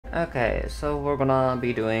Okay, so we're gonna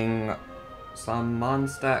be doing some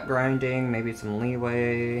Mondstadt grinding, maybe some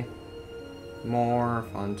leeway, more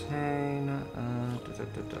Fontaine,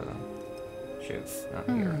 Shoot, not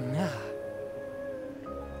here.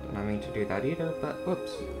 Did not mean to do that either, but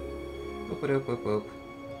whoops. Whoop whoop whoop whoop.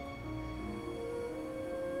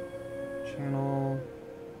 Channel.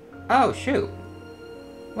 Oh shoot!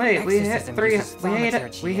 Wait, we hit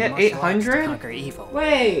we hit 800?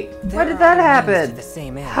 Wait, why did that happen?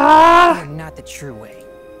 Ah! Not the true way.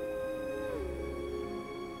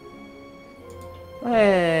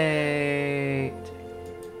 Wait.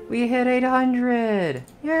 We hit 800!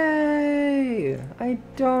 Yay! I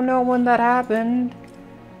don't know when that happened.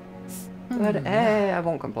 But hey, I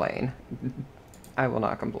won't complain. I will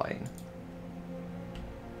not complain.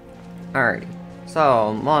 Alrighty.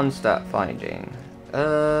 So, Mondstadt finding.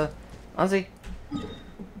 Honestly,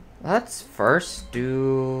 let's first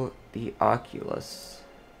do the Oculus.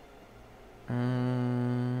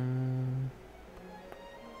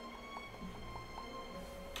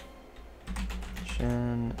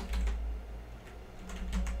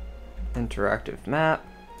 Interactive map.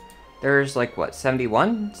 There's like what,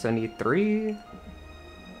 71? 73?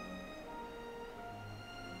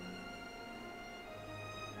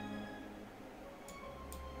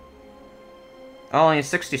 Only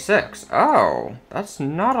 66. Oh, that's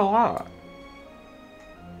not a lot.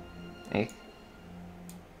 Hey.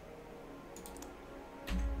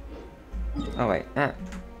 Oh wait,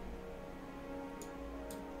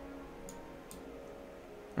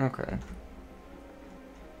 Okay.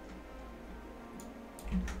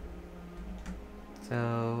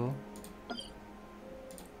 So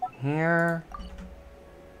here,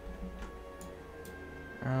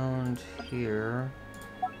 around here,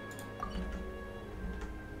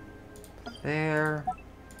 there,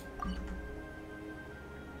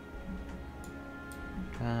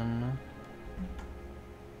 10,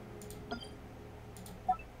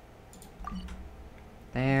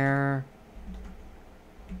 there,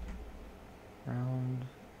 around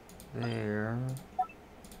there.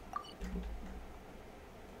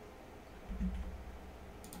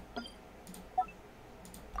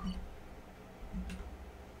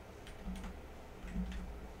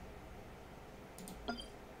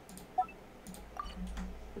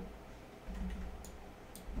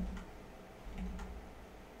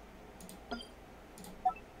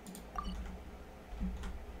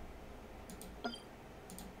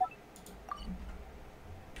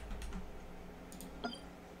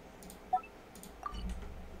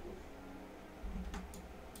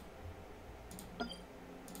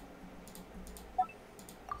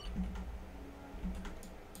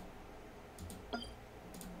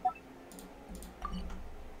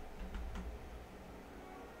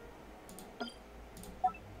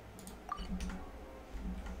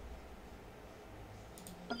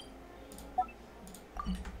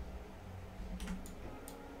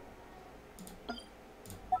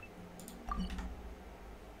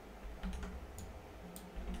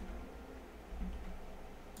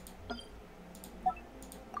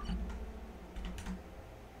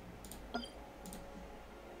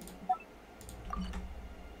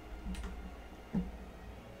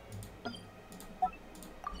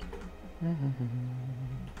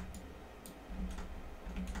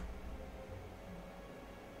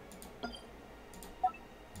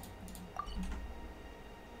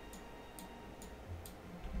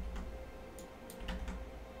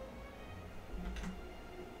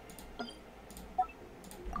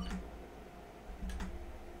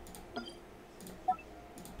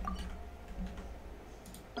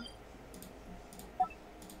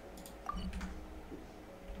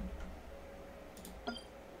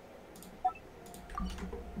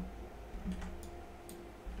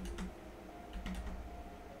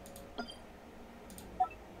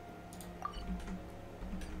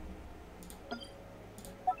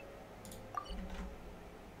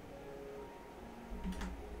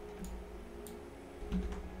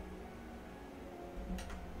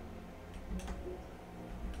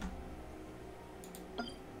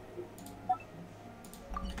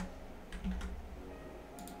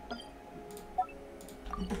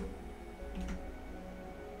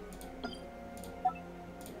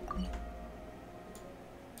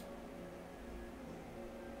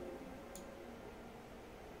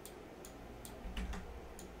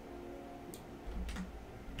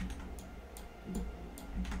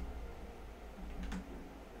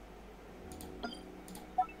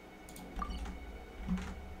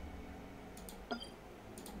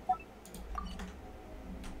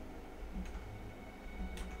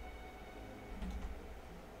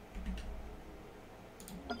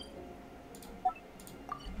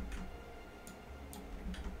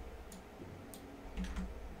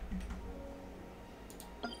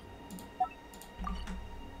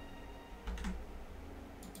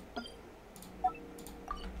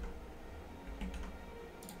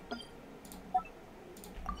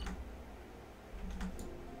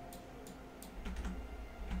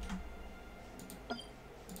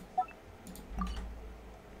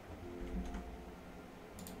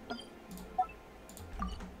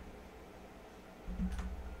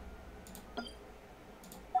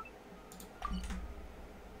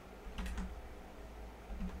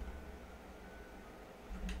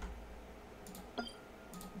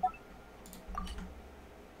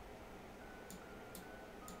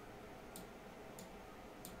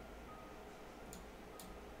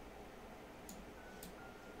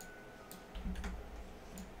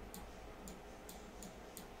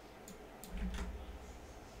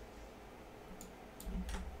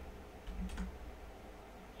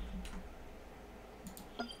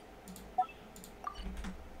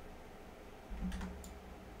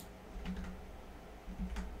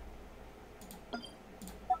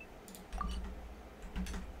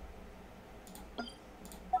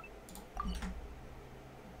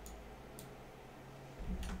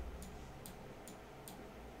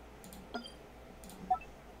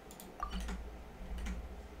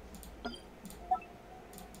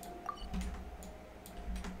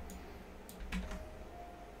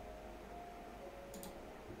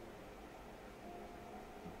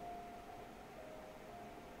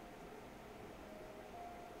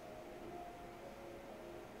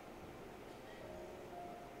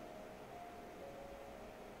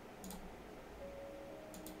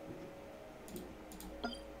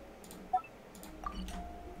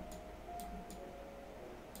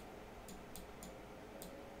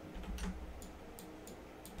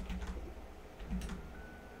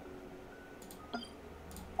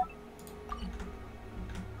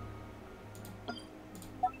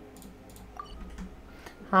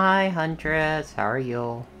 Hi, Huntress. How are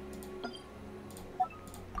you?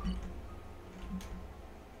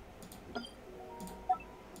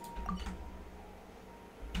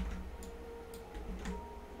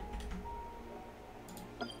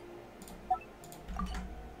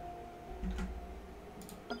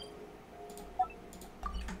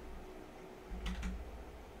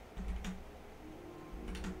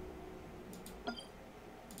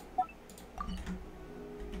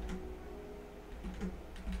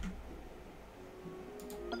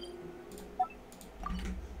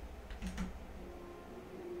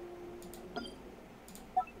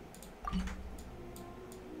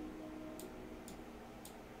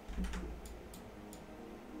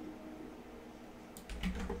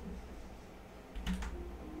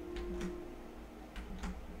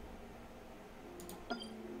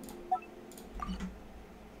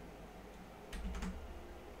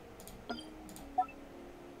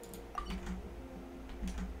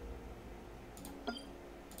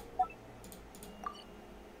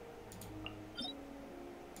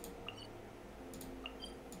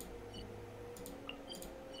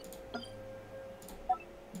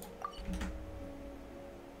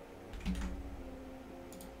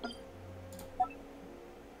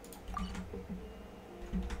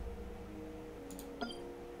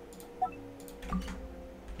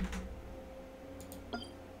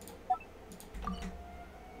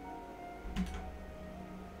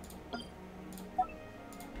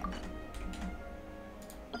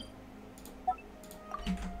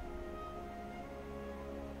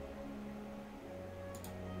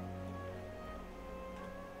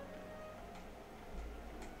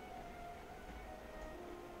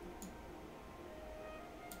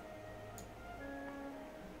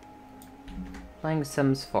 Playing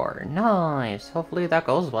Sims 4. Nice. Hopefully that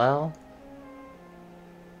goes well.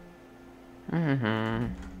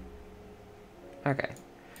 Okay.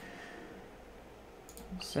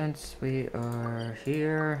 Since we are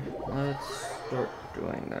here, let's start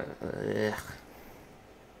doing that.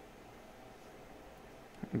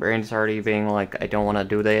 Brain's already being like, I don't want to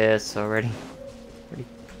do this already. Already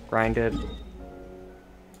grinded.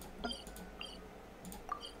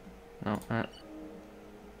 No,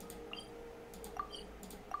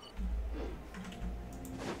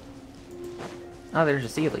 Oh, there's a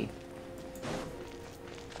Sealy.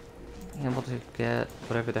 Being able to get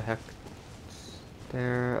whatever the heck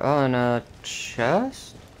there. Oh, and a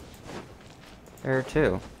chest? There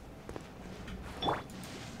too.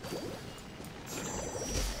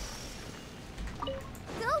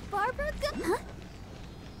 Go, Barbara, go! Huh?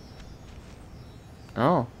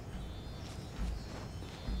 Oh.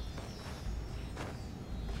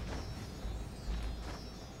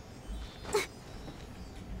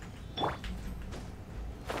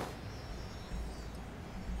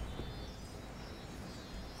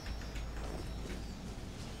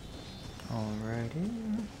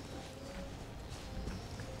 Alrighty.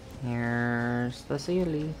 Here's the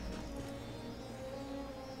Sealy.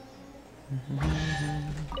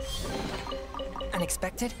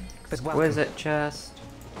 Unexpected, but welcome. Exquisite chest.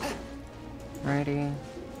 Righty.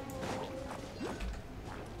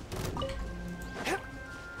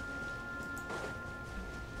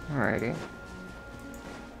 Alrighty.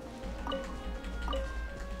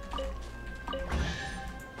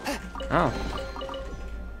 Oh.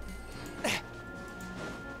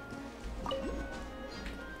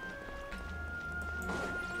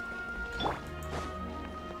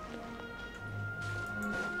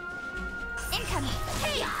 Incoming!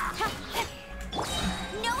 Hey!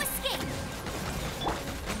 No escape!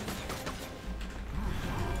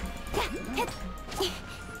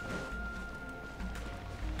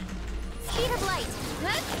 Speed of light!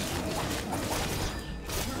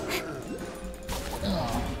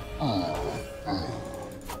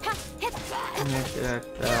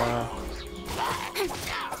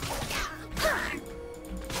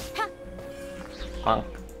 Punk.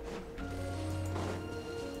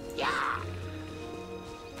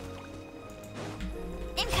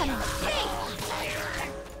 Incoming! Hey!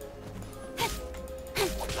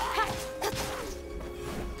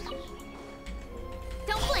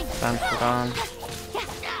 Don't blink! Bounce it on.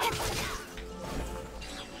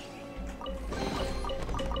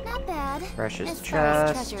 Not bad. Precious As far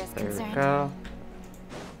as chest. treasure is There we concerned. go.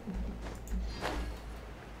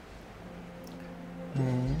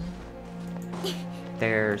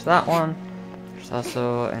 There's that one. There's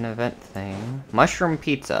also an event thing. Mushroom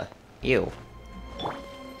pizza. Ew.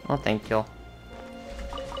 Oh, thank you.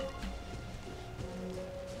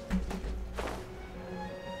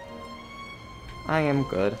 I am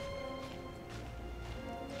good.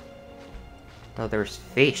 Oh, there's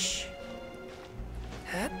fish.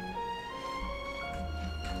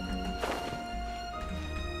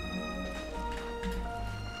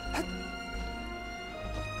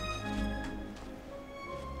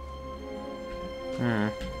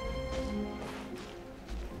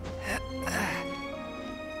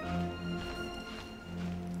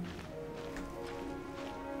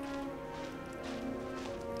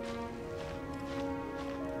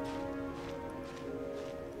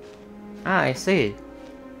 Ah, I see.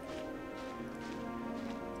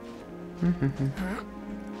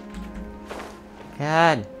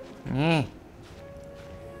 God. Eh.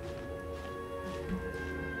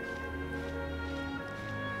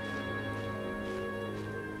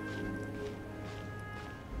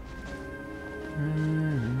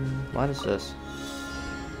 What is this?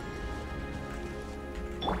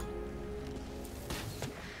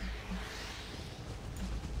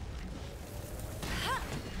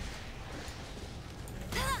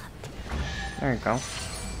 There you go.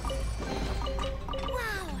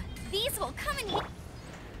 Wow, these will come in handy.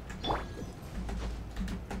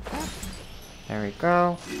 There we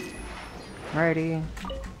go. Alrighty.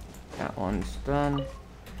 That one's done.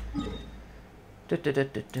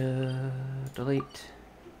 Delete.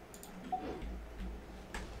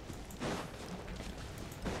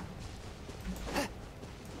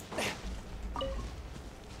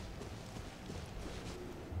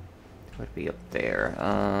 Would be up there.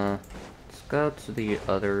 Let's go to the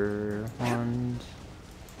other ones.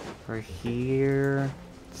 Right here.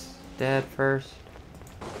 It's dead first.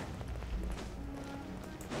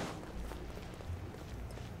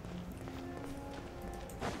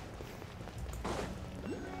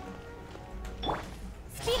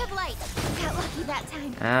 Speed of light. Got lucky that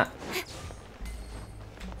time. Ah.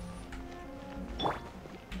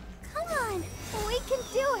 Come on, we can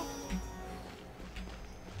do it.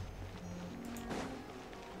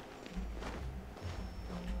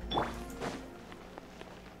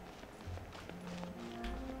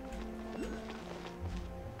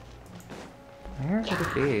 Where could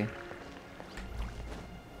it be?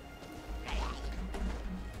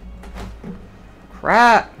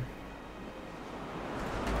 Crap!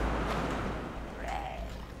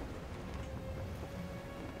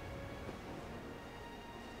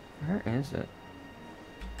 Where is it?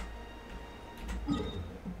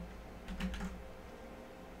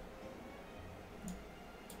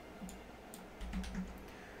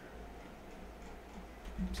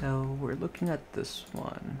 So we're looking at this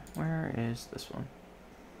one. Where is this one?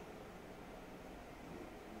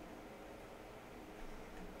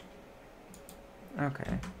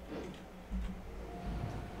 Okay.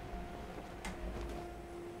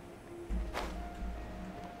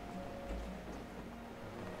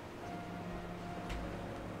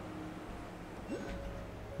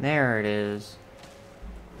 There it is.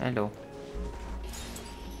 Hello.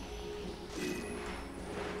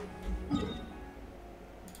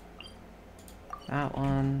 That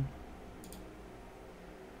one.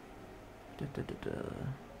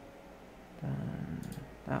 Then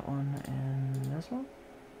that one and this one.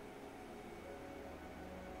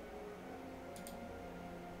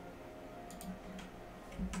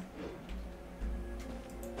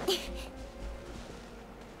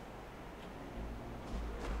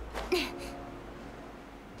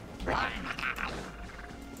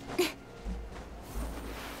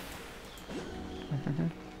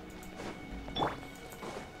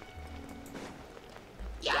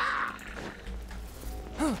 Yeah.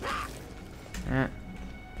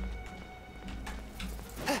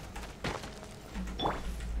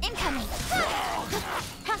 Incoming.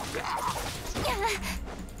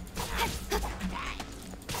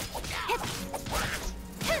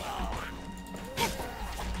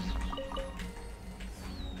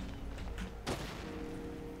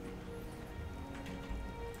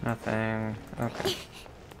 Nothing. Okay.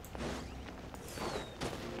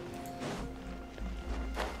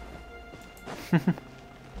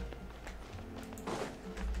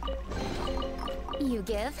 You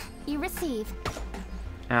give, you receive.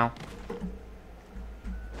 Ow.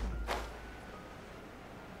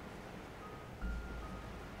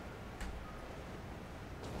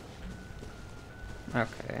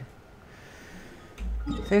 Okay.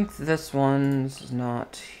 I think this one's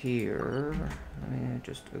not here. Let me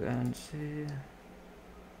just again see.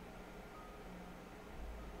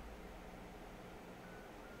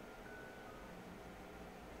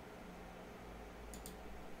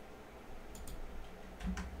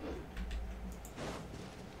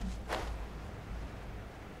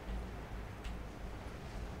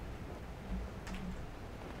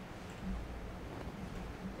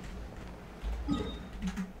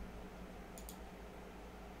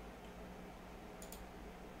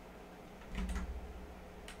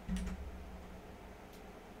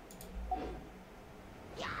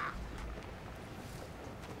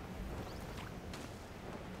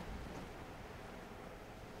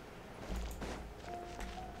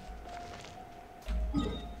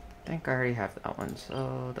 think I already have that one,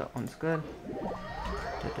 so that one's good.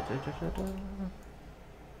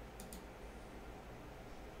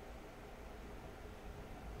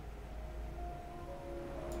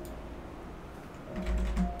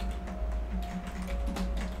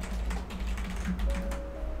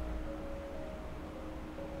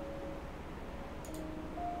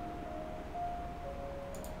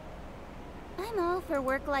 I'm all for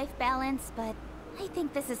work-life balance, but I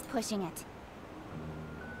think this is pushing it.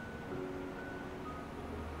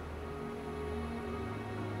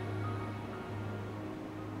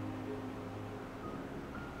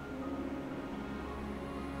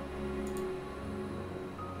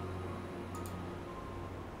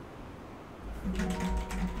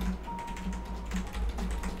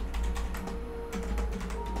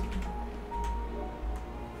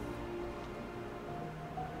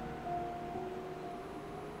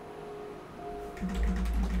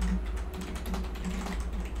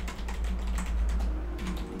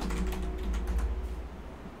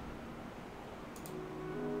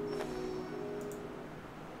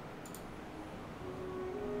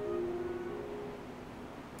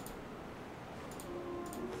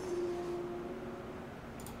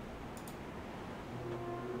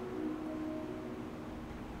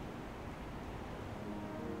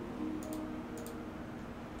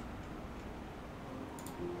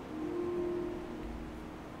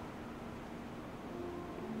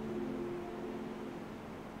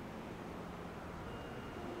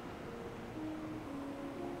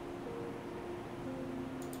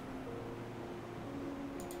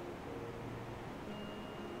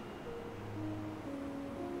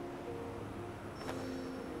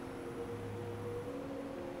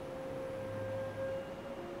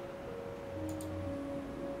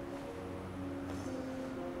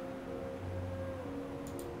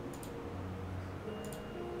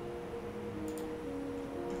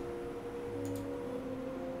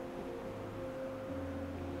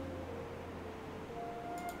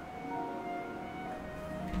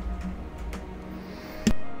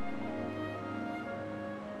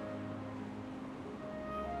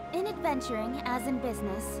 In adventuring, as in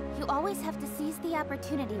business, you always have to seize the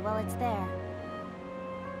opportunity while it's there.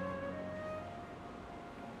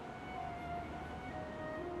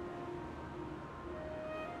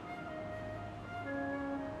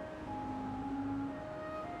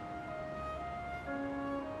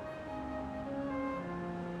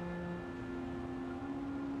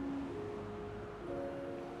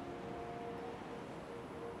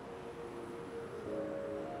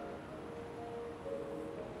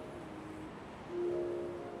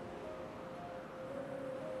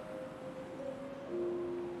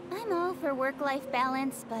 I'm all for work-life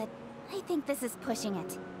balance, but I think this is pushing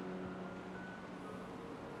it.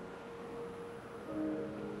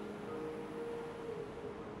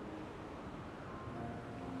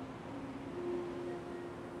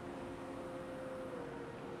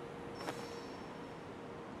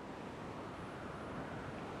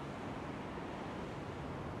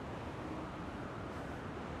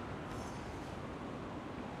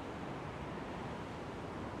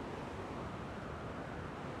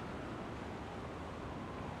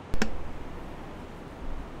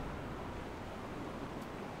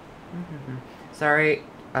 Sorry,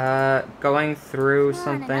 going through Come on,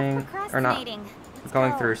 something, enough or not procrastinating. Let's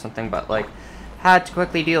going go. through something, but like, had to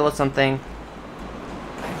quickly deal with something.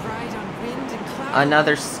 I ride on wind and cloud.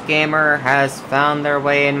 Another scammer has found their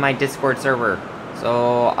way in my Discord server,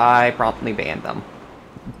 so I promptly banned them.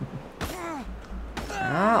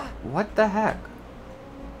 Ah, what the heck?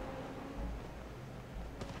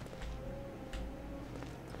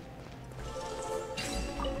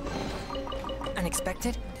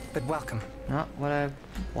 Unexpected, but welcome. Not what I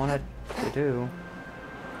wanted to do.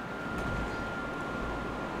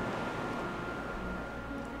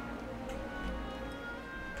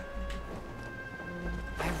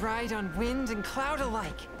 I ride on wind and cloud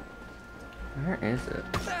alike. Where is it?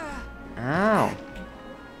 Ow.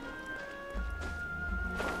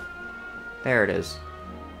 There it is.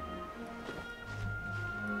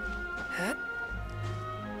 Huh?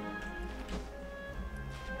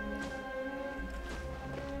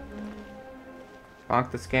 Bonk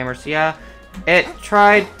the scammers. Yeah, it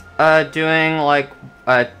tried doing like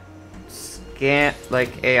a scan,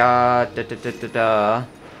 like a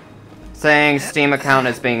saying Steam account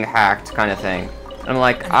is being hacked kind of thing. And I'm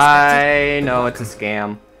like, I know it's a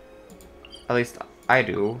scam. At least I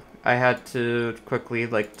do. I had to quickly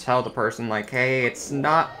like tell the person like, hey, it's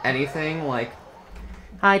not anything. Like,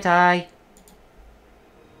 hi Ty.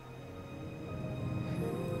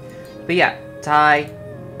 But yeah,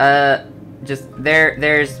 Ty. Just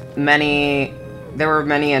there's many there were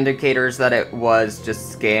many indicators that it was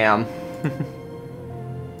just scam.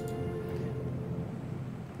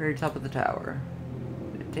 Very top of the tower.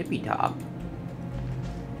 The tippy top.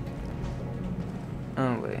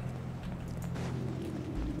 Oh, wait.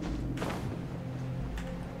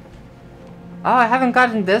 Oh, I haven't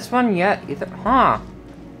gotten this one yet either. Huh.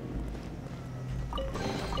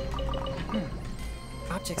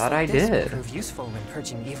 Objects Thought like I this did. will prove useful when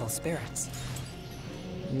purging evil spirits.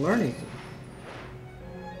 I'm learning.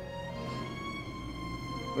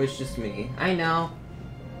 It's just me. I know.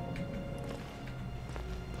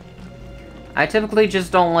 I typically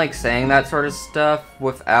just don't like saying that sort of stuff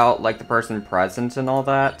without, like, the person present and all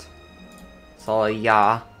that. So,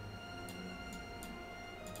 yeah.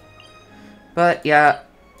 But, yeah.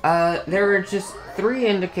 There were just 3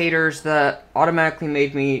 indicators that automatically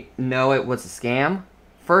made me know it was a scam.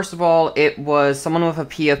 First of all, it was someone with a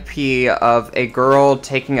PFP of a girl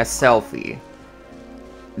taking a selfie.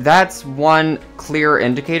 That's one clear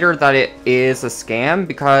indicator that it is a scam,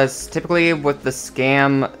 because typically with the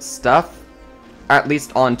scam stuff, at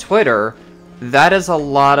least on Twitter, that is a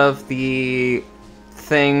lot of the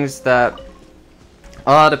things that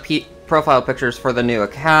a lot of profile pictures for the new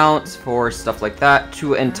accounts, for stuff like that,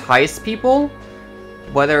 to entice people.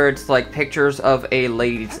 Whether it's like pictures of a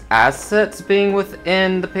lady's assets being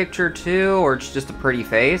within the picture too, or it's just a pretty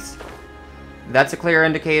face. That's a clear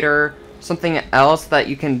indicator. Something else that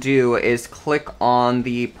you can do is click on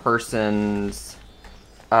the person's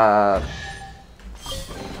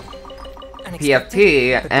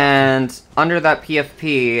PFP, and under that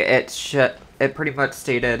PFP, it pretty much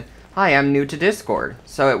stated, "Hi, I'm new to Discord."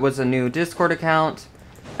 So it was a new Discord account.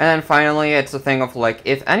 And then finally, it's a thing of like,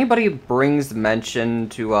 if anybody brings mention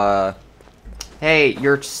to, hey,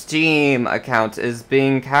 your Steam account is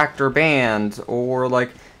being hacked or banned, or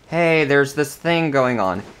like, hey, there's this thing going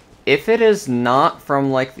on. If it is not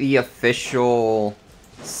from like the official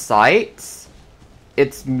sites,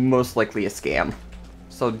 it's most likely a scam.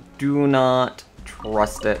 So do not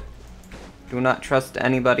trust it. Do not trust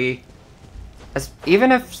anybody.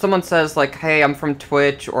 Even if someone says like, hey, I'm from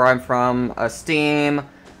Twitch, or I'm from Steam,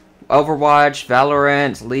 Overwatch,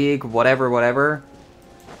 Valorant, League, whatever,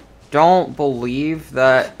 don't believe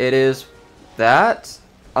that it is that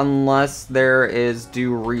unless there is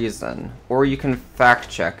due reason, or you can fact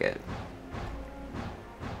check it.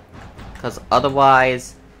 Because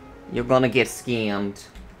otherwise, you're gonna get scammed.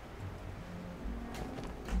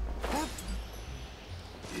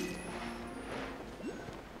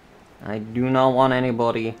 I do not want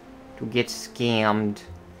anybody to get scammed.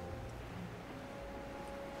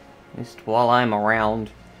 At least while I'm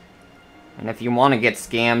around. And if you want to get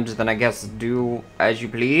scammed, then I guess do as you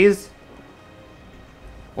please.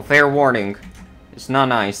 Well, fair warning. It's not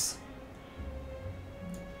nice.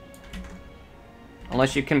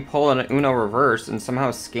 Unless you can pull an Uno reverse and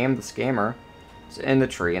somehow scam the scammer. It's in the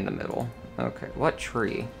tree in the middle. Okay, what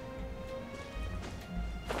tree?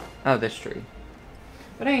 Oh, this tree.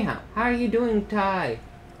 But anyhow, how are you doing, Ty?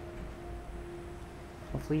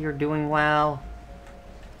 Hopefully you're doing well.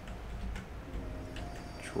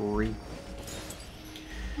 Tree.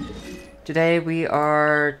 Today we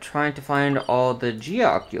are trying to find all the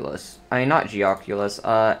Geoculus. Not Geoculus,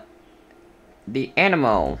 the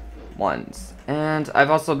Animo ones. And I've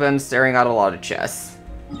also been staring at a lot of chests.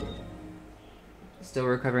 Still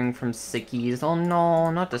recovering from sickies. Oh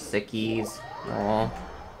no, not the sickies. Oh,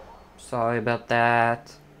 sorry about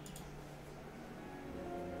that.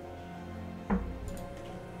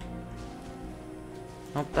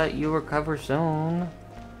 Hope that you recover soon.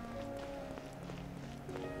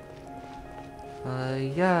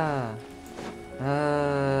 Yeah.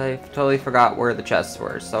 I totally forgot where the chests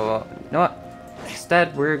were, so, you know what?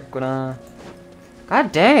 Instead, we're gonna...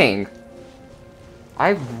 God dang!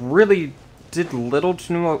 I really did little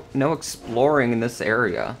to no exploring in this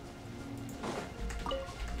area.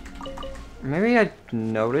 Maybe I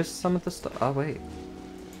noticed some of the stuff. Oh, wait.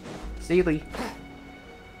 Sealy.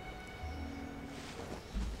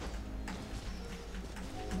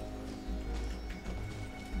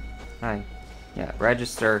 Hi. Yeah,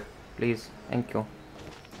 register, please. Thank you.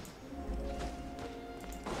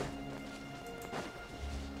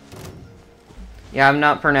 Yeah, I'm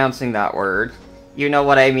not pronouncing that word. You know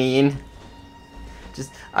what I mean.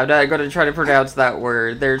 I'm not gonna try to pronounce that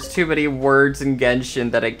word. There's too many words in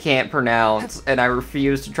Genshin that I can't pronounce, and I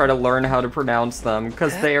refuse to try to learn how to pronounce them,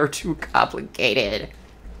 because they are too complicated.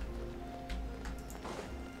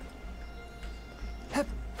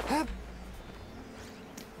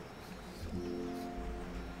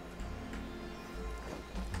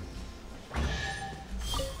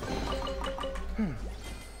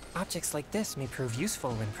 Objects like this may prove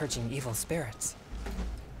useful when purging evil spirits.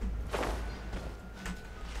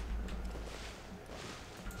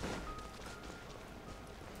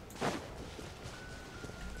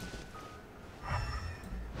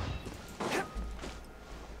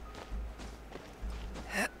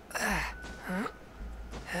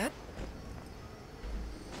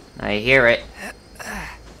 I hear it.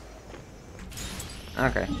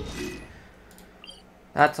 Okay.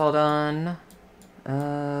 That's all done.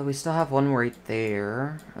 We still have one right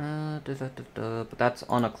there. But that's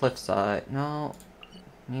on a cliffside. No.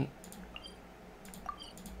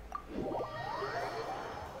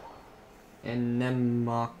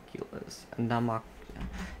 Anemoculus.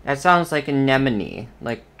 That sounds like anemone.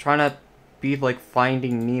 Like, trying to be like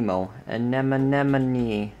Finding Nemo.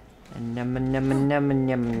 Anemone. Anemone.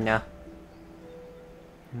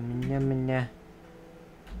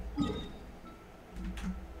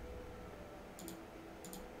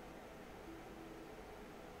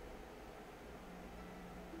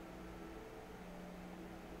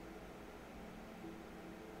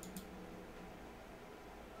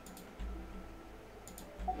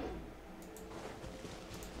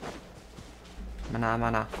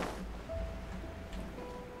 Mana.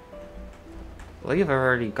 I believe I've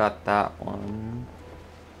already got that one.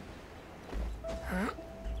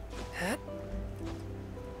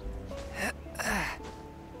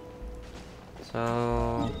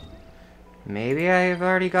 So maybe I've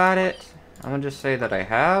already got it. I'm gonna just say that I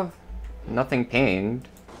have. Nothing pinged.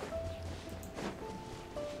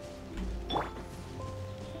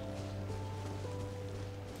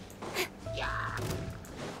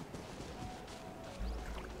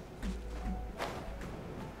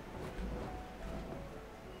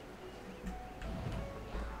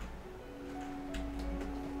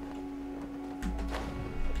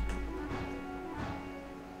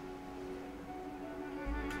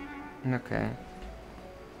 Okay.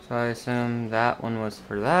 So I assume that one was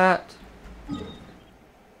for that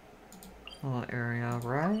little area,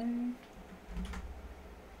 right?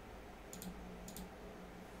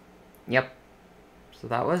 Yep. So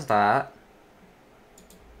that was that.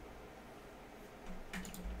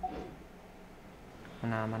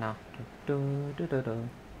 Mana.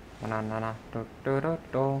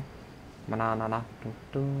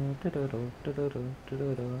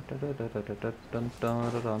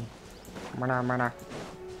 Mana.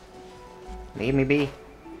 Leave me be.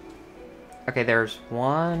 Okay, there's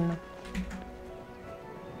one.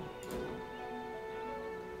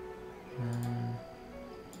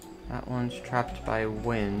 That one's trapped by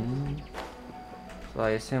wind. So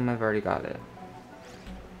I assume I've already got it.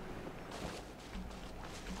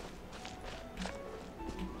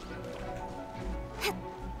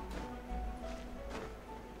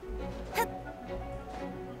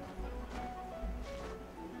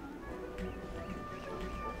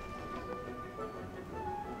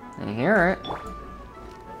 I hear it.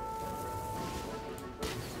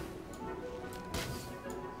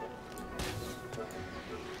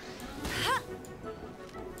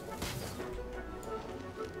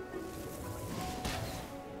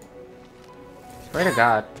 Swear to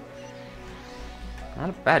God. Not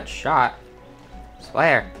a bad shot.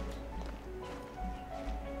 Swear.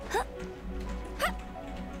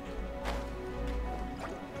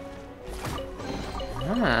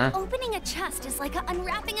 Opening a chest is like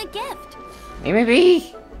unwrapping a gift.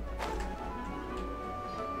 Maybe.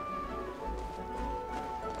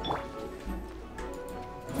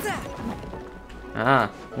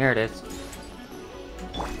 Ah, here it is.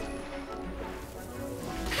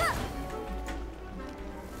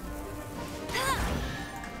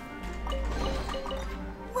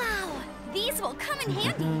 Wow, these will come in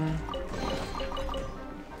handy.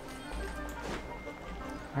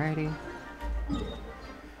 Alrighty.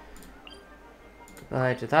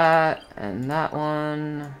 Goodbye to that, and that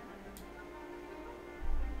one.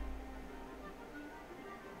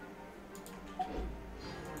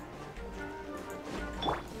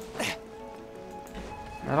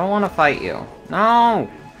 I don't want to fight you. No!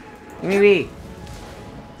 Give me be.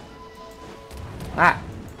 Ah!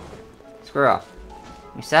 Screw off.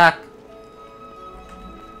 You suck.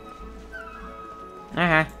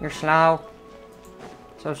 You're slow.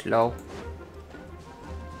 So slow.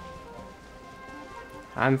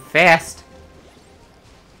 I'm fast.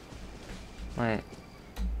 Wait.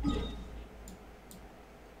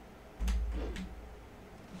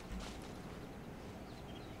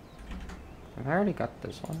 I've already got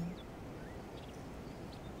this one.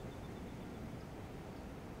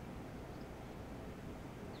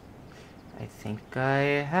 I think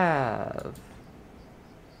I have.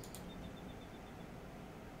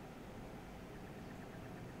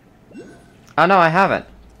 Oh no, I haven't.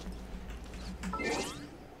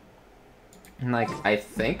 And like, I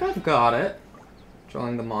think I've got it.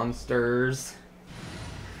 Trolling the monsters.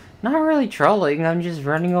 Not really trolling, I'm just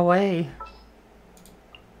running away.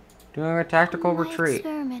 Doing a tactical My retreat.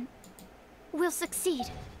 experiment will succeed.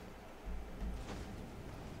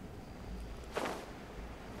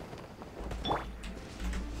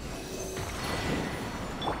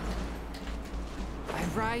 I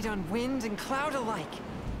ride on wind and cloud alike.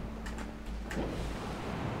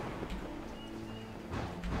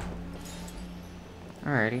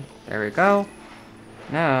 Alrighty, there we go.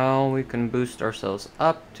 Now we can boost ourselves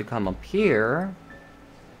up to come up here.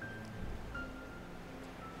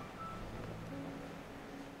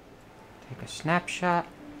 Take a snapshot.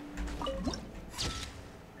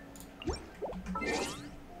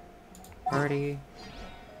 Party.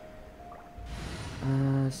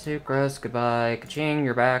 Sucrose, goodbye. Ka-ching,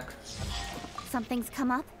 you're back. Something's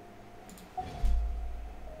come up?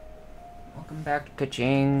 Welcome back to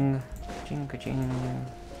Ka-ching. Ka-ching, ka-ching.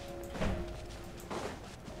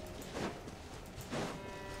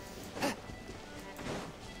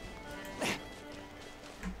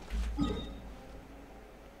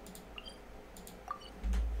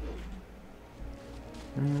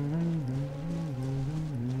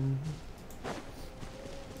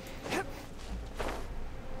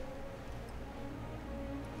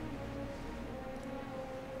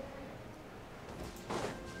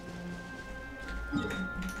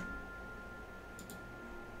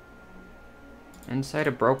 Inside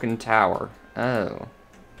a broken tower. Oh.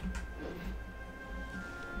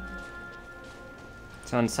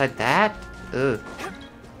 So inside that? Ugh.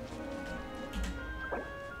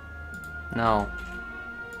 No.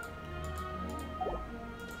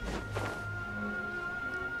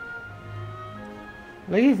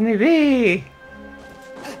 Leave me be!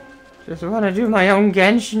 Just want to do my own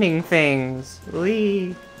Genshining things.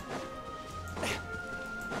 Leave.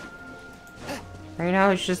 Right now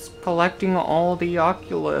it's just collecting all the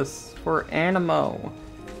Oculus for Animo.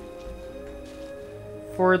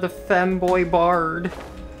 For the femboy bard.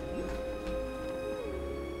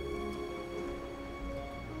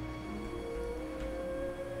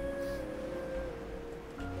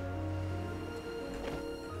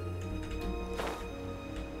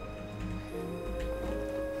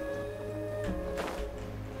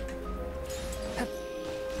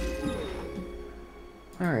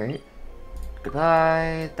 Alright.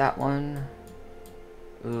 Goodbye, that one.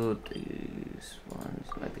 Ooh, these ones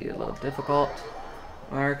might be a little difficult.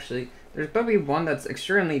 Or actually, there's probably one that's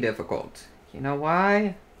extremely difficult. You know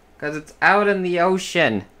why? Because it's out in the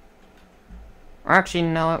ocean. Or actually,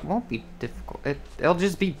 no, it won't be difficult. It'll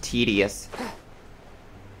just be tedious.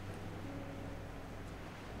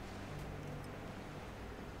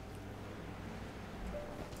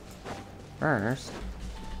 First,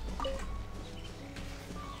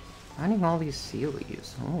 finding all these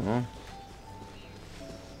Sealies. Oh.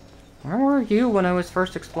 Where were you when I was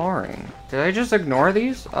first exploring? Did I just ignore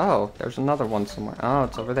these? Oh, there's another one somewhere. Oh,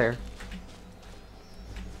 it's over there.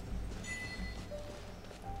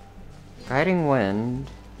 Guiding wind.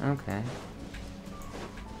 Okay.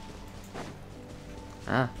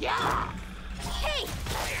 Ah. Hey!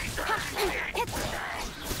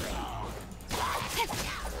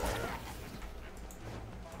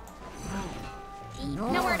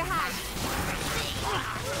 Nowhere to hide.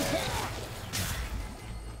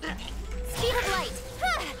 Speed of light.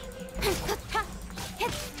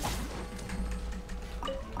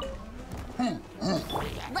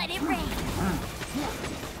 Let it rain.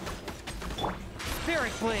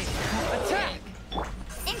 Spirit blade, attack!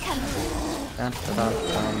 Incoming. Dun, dun,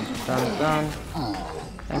 dun, dun, dun.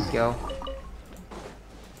 Thank you.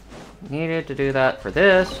 Needed to do that for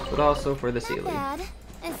this, but also for the Not Sealy. bad,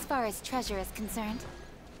 as far as treasure is concerned.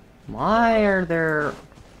 Why are there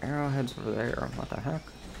arrowheads over there? What the heck?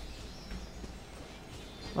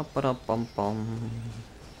 Bum-ba-dum-bum-bum.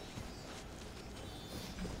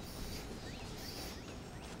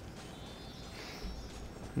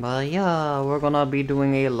 But yeah, we're gonna be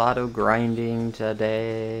doing a lot of grinding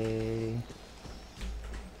today.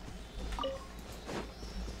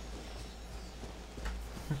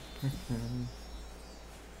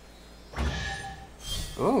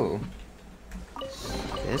 Ooh.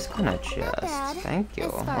 This kind of chest. bad, Thank you.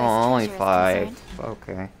 as far as Oh, only treasure is 5.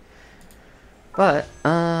 Okay. But,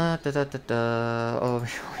 oh, we only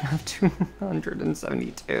have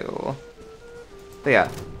 272. But yeah,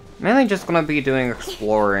 mainly just gonna be doing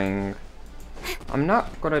exploring. I'm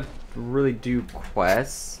not gonna really do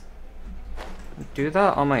quests. Do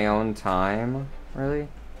that on my own time, really.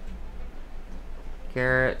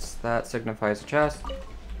 Carrots, that signifies a chest.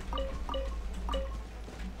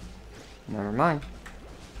 Never mind.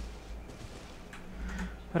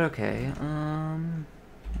 But okay,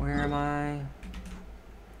 where am I?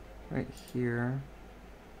 Right here.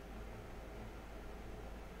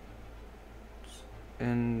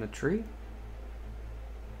 In the tree?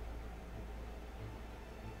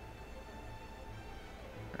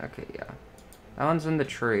 Okay, yeah. That one's in the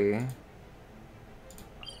tree.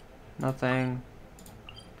 Nothing.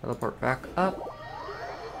 Teleport back up.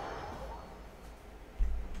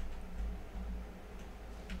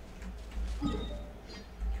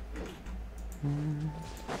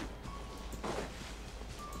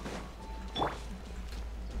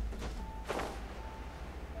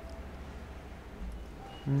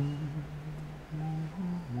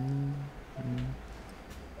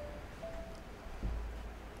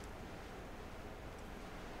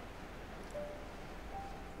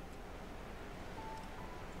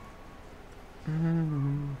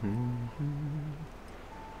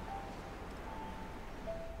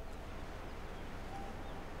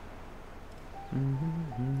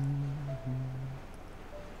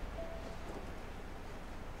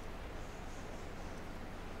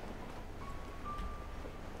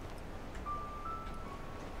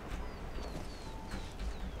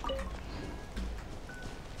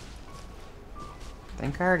 I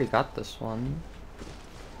think I already got this one.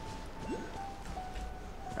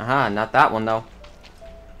 Aha, not that one though.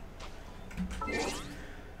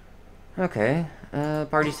 Okay,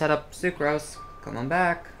 party setup, Sucrose. Come on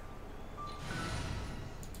back.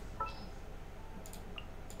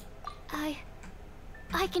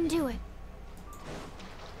 I can do it.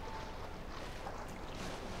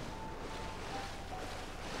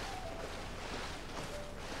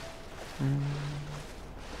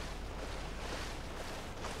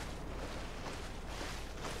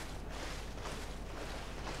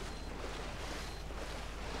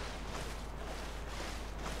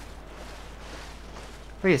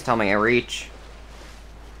 Please tell me I reach.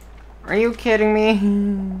 Are you kidding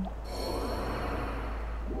me?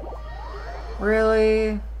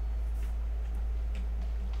 Really?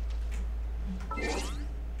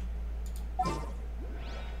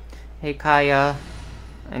 Hey Kaya,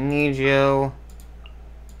 I need you.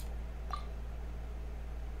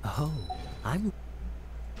 Oh, I'm...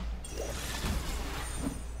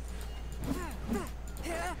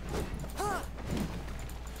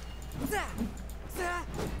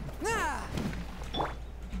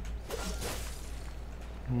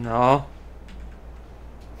 No.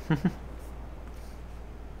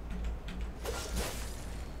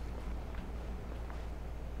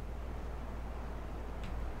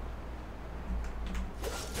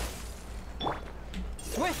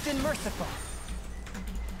 Swift and merciful.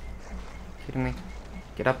 Kidding me?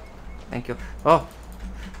 Get up. Thank you. Oh.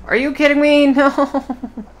 Are you kidding me? No.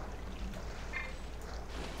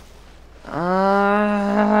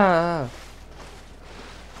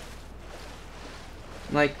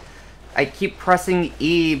 Like, I keep pressing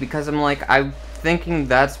E because I'm like, I'm thinking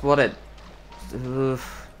that's what it...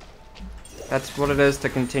 Oof. That's what it is to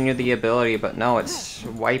continue the ability, but no, it's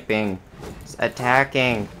wiping. It's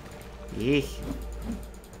attacking. Eek.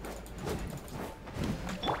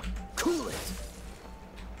 Cool it.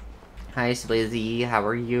 Hi, Slizzy. How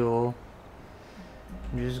are you?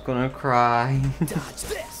 I'm just gonna cry. Dodge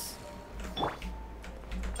this.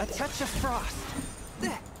 A touch of frost.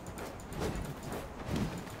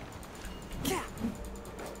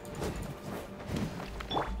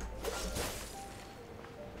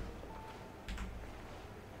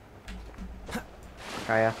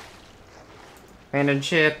 Kaya. Abandoned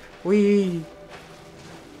ship. Whee!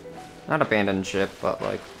 Not abandoned ship, but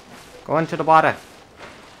like, go into the water.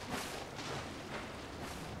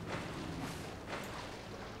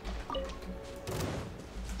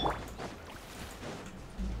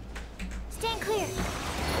 Stand clear.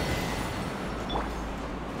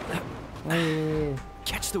 Whee!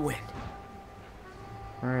 Catch the wind.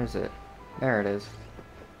 Where is it? There it is.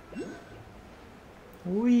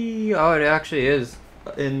 Whee! Oh, it actually is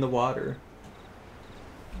in the water.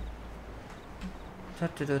 Da,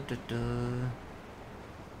 da, da, da, da.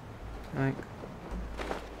 Like.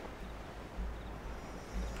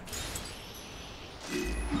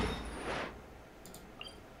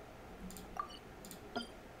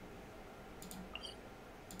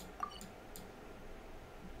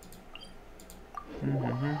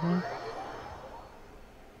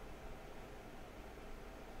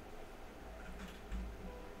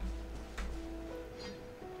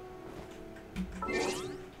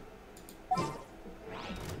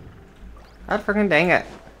 God freaking dang it.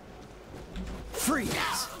 Freeze.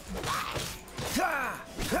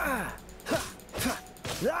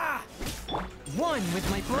 one with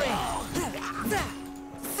my brain.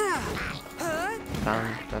 Dun,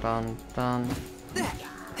 dun, dun, dun.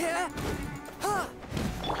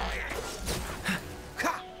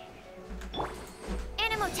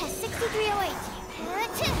 Animal test 6308.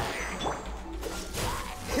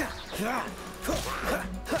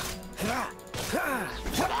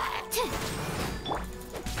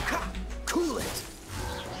 Cool it.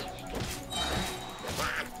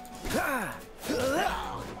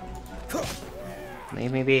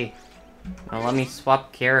 Leave me be. Don't let me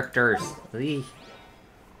swap characters. Eey.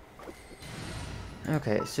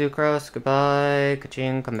 Okay, Sucrose, goodbye.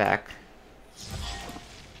 Kaching, come back.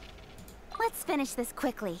 Let's finish this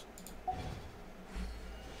quickly.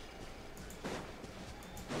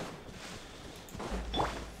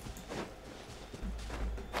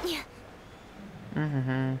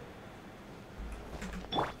 Mm-hmm.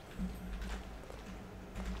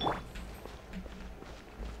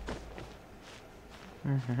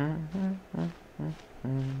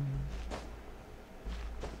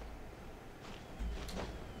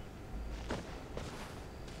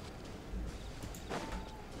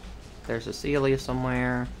 There's a Celia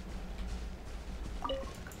somewhere.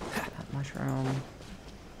 That mushroom.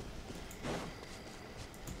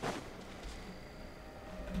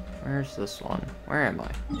 Where's this one? Where am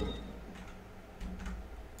I?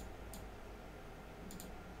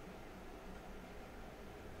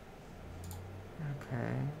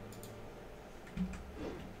 Okay.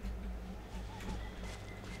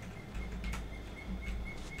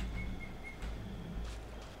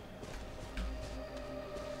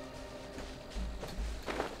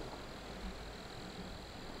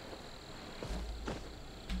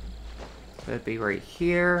 Could be right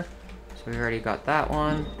here. So we already got that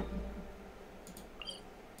one.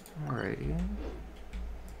 Alrighty.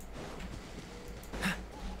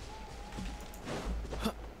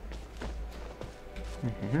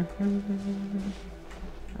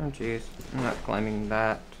 Oh jeez, I'm not climbing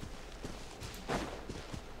that.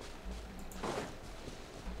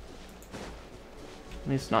 At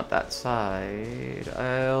least not that side.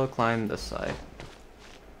 I'll climb this side.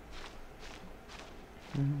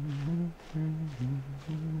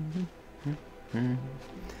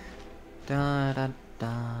 Da da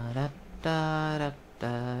da da da da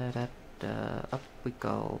da da da. Up we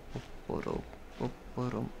go.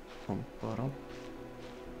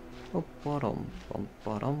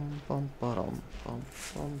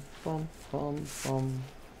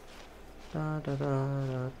 Da da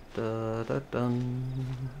da da da dun.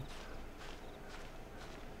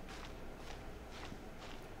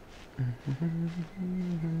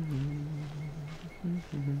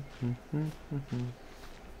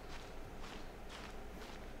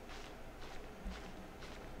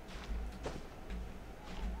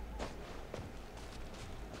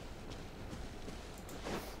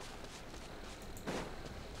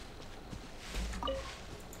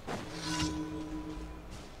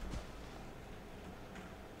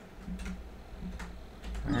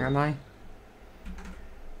 Where am I? Okay,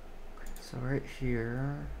 so right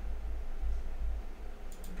here.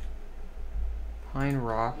 Pine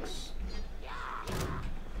Rocks.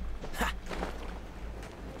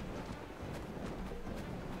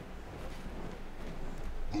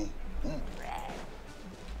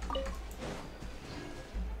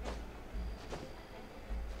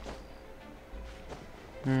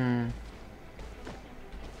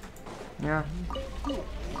 Yeah.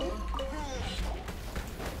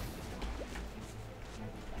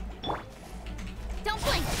 Don't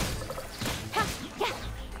blink. Ha, yeah.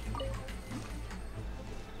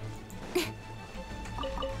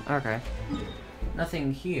 Okay.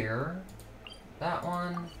 Nothing here. That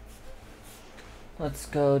one. Let's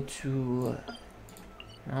go to...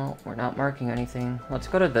 No, we're not marking anything. Let's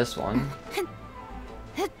go to this one.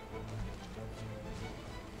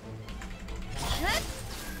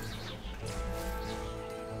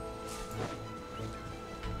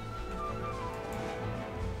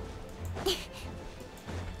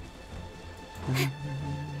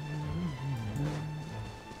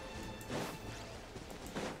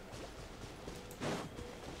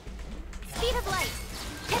 Speed of light.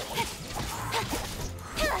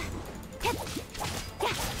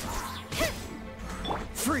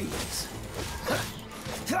 Freeze.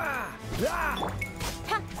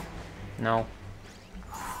 No.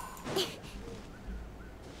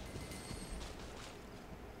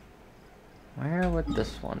 Where would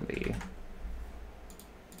this one be?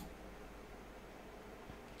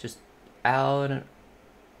 Just out and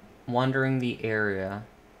wandering the area.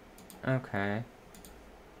 Okay.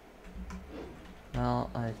 Well,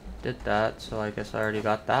 I did that, so I guess I already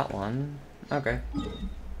got that one. Okay.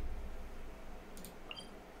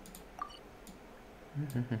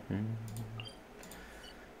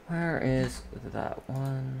 Where is that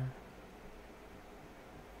one?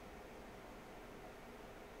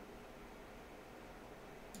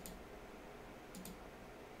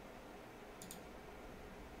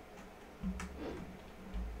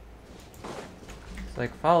 It's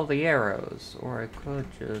like follow the arrows, or I could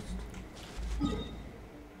just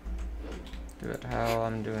do it how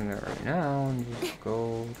I'm doing it right now and just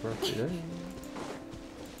go directly there.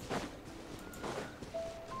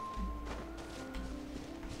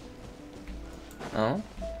 Oh?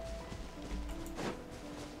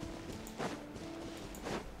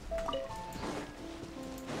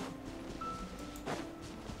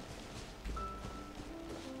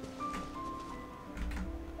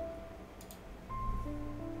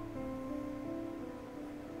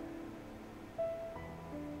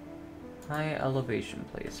 High elevation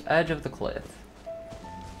place. Edge of the cliff.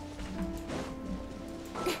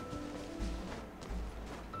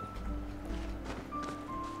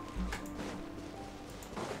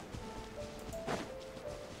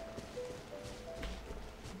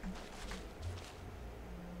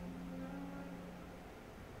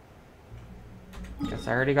 Guess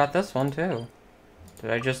I already got this one too.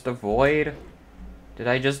 Did I just avoid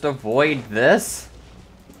this?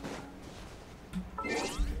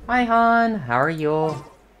 Hi, hon. How are you?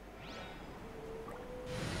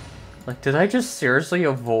 Like, did I just seriously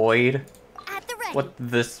avoid what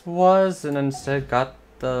this was and instead got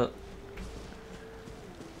the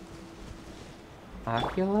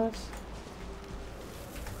Oculus?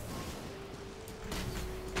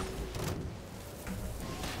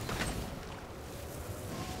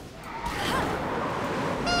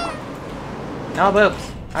 No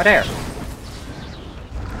boobs. How dare.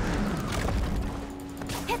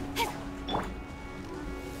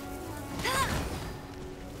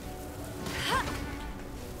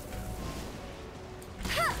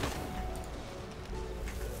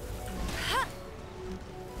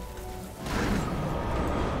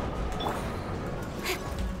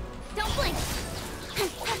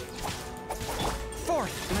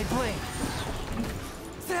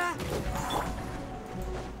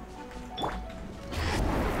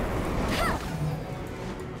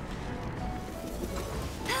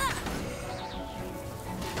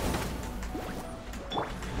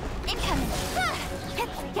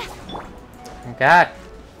 God.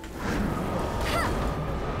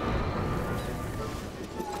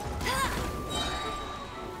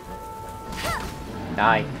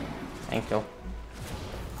 Die. Thank you.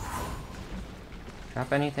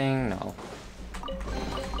 Drop anything? No.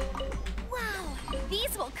 Wow,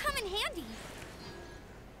 these will come in handy.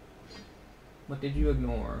 What did you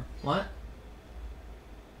ignore? What?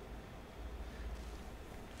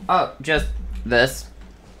 Oh, just this.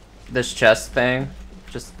 This chest thing.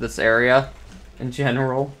 Just this area. In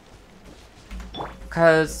general.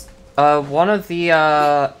 Because, one of the,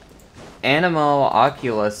 Animo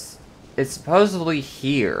Oculus is supposedly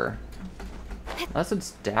here. Unless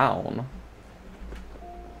it's down.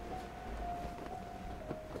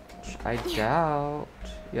 Which I doubt.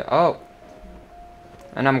 Yeah, oh.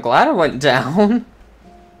 And I'm glad it went down.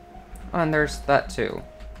 Oh, and there's that too.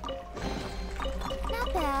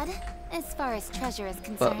 Not bad, as far as treasure is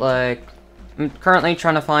concerned. But, like, I'm currently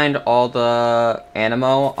trying to find all the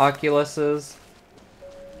Animo Oculuses.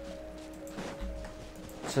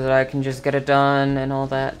 So that I can just get it done and all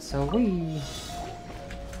that, so wee.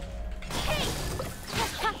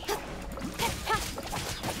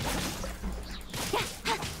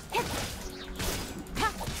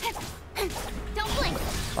 Don't blink.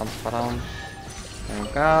 Bum-ba-dum. There we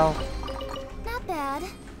go. Not bad,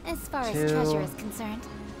 as far as treasure is concerned.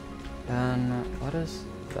 Then, what is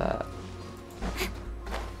that?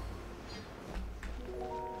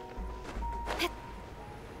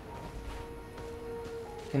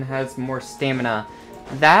 Can has more stamina.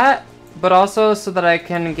 That, but also so that I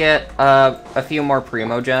can get a few more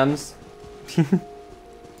Primogems.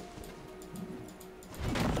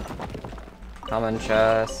 Common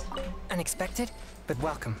chest. Unexpected, but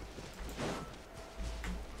welcome.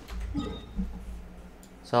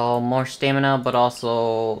 So more stamina, but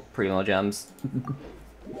also Primogems.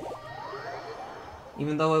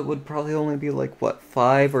 Even though it would probably only be like what,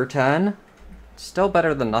 5 or 10? Still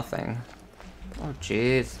better than nothing. Oh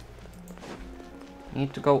jeez.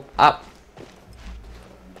 Need to go up.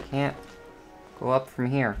 Can't go up from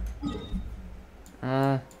here.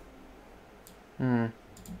 No,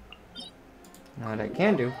 what I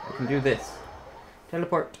can do, I can do this.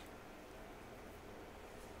 Teleport.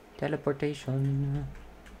 Teleportation.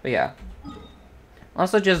 But yeah.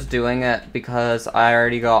 Also just doing it because I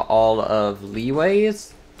already got all of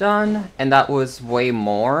leeways done, and that was way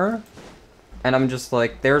more. And I'm just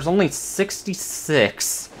like, there's only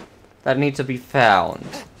 66 that need to be found.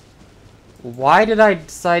 Why did I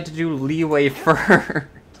decide to do leeway first?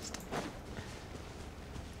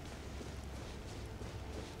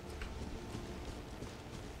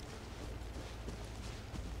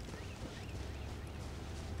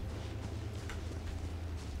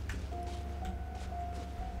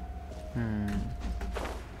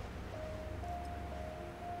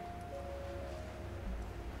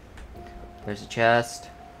 There's a chest.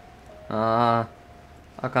 I'll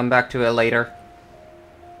come back to it later.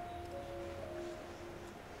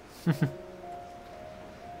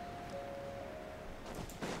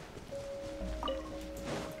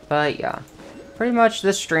 But yeah, pretty much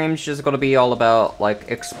this stream's just gonna be all about like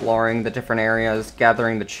exploring the different areas,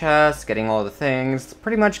 gathering the chests, getting all the things,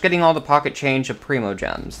 pretty much getting all the pocket change of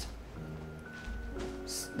Primogems.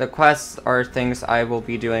 The quests are things I will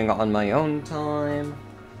be doing on my own time.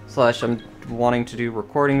 Slash, I'm wanting to do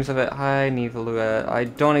recordings of it. Hi, Nivaluet. I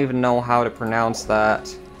don't even know how to pronounce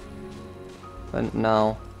that. But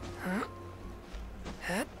no.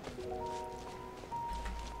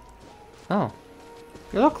 Oh.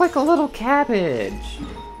 You look like a little cabbage.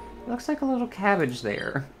 Looks like a little cabbage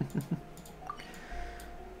there.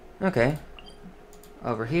 Okay.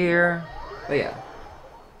 Over here. But yeah.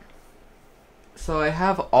 So I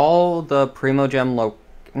have all the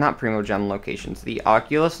not Primogem locations, the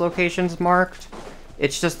Oculus locations marked.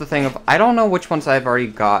 It's just the thing of, I don't know which ones I've already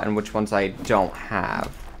got and which ones I don't have.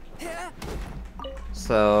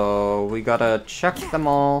 So we gotta check them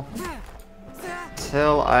all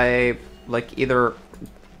till I like either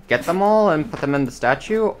get them all and put them in the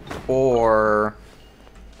statue, or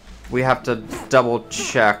we have to double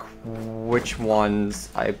check which ones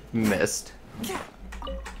I missed.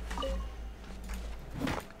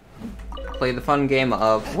 Play the fun game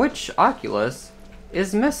of which Oculus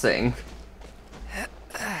is missing.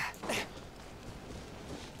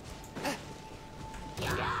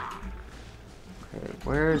 Okay,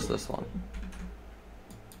 where is this one?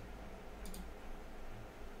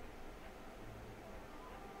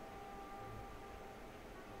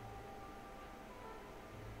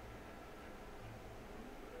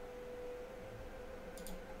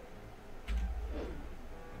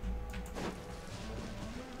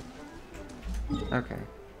 Okay.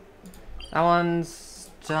 That one's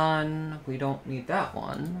done. We don't need that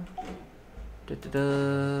one.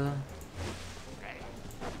 Da-da-da.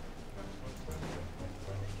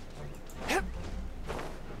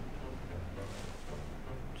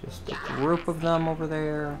 Just a group of them over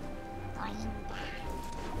there.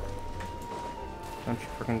 Don't you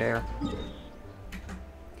freaking dare.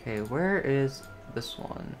 Okay, where is this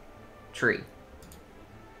one? Tree.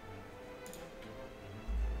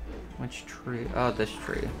 Which tree? Oh, this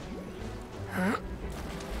tree.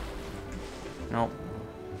 Nope.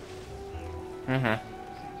 Oh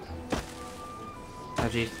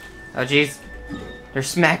jeez. Oh jeez. They're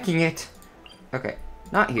smacking it. Okay.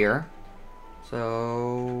 Not here.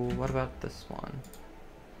 So, what about this one?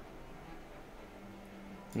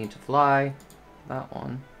 Need to fly. That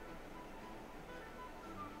one.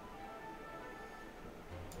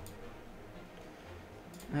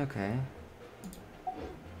 Okay.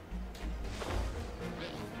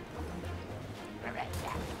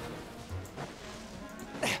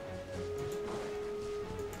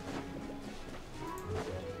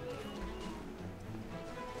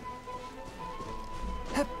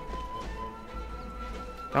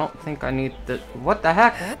 Don't think I need the— what the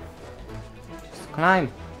heck? Just climb.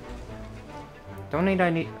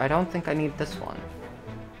 I don't think I need this one.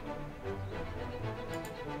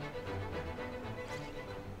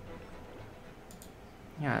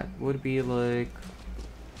 Yeah, it would be like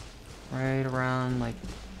right around like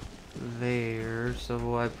there,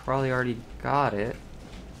 so I probably already got it.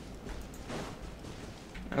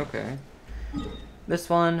 Okay. This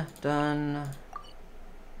one done.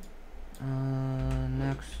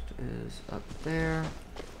 Next is up there.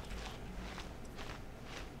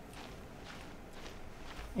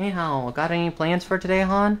 Anyhow, got any plans for today,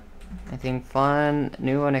 Han? Anything fun,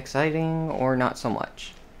 new, and exciting, or not so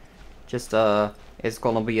much? Just, it's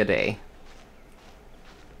gonna be a day.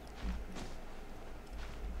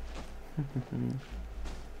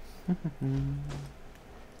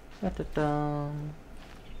 Da-da-da.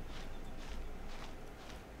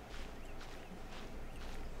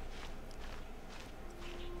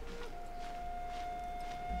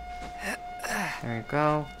 There you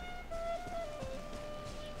go.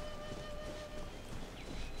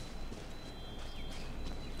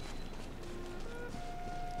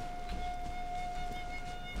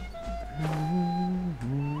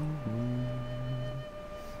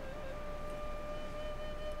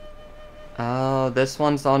 this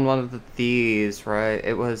one's on one of these, right?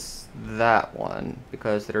 It was that one,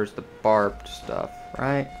 because there's the barbed stuff,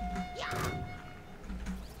 right?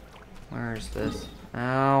 Where is this?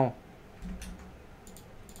 Ow.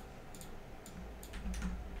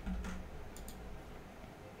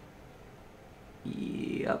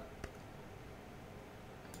 Yep.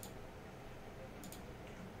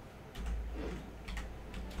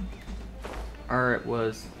 Or it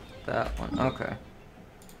was that one. Okay.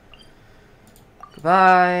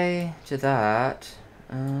 Goodbye to that.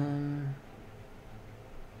 Then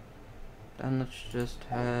let's just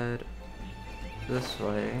head this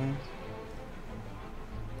way.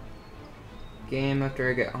 Game after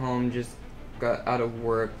I get home, just got out of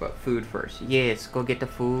work, but food first. Yes, go get the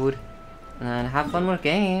food. And then have fun with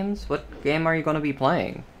games. What game are you going to be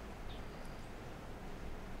playing?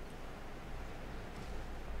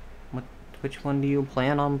 Which one do you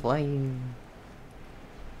plan on playing?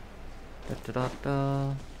 Da da da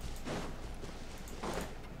da.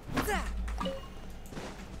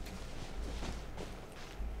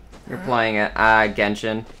 You're playing it.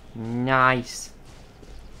 Genshin. Nice.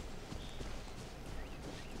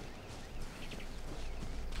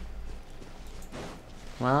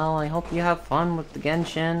 Well, I hope you have fun with the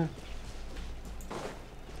Genshin.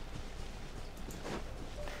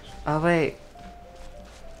 Oh, wait.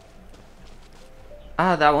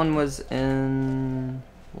 That one was in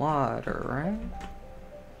water, right?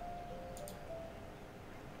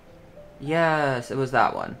 Yes, it was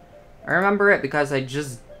that one. I remember it because I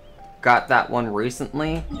just got that one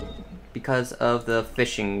recently because of the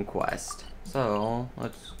fishing quest. So,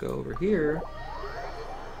 let's go over here.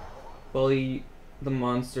 Bully the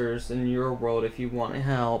monsters in your world if you want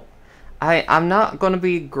help. I'm not gonna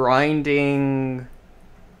be grinding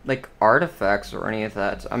like artifacts or any of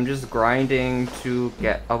that. I'm just grinding to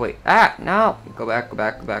get. Oh wait, no! Go back.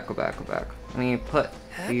 Let me put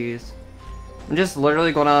these. I'm just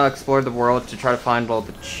literally gonna explore the world to try to find all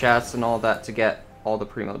the chests and all that to get all the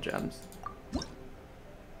Primogems.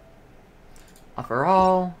 Offer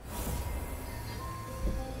all.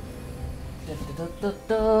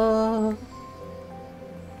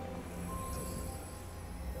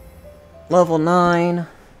 Level 9.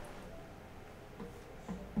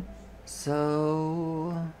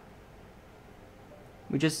 So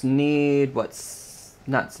we just need what's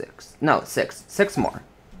not 6. No, 6. 6 more.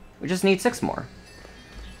 We just need 6 more.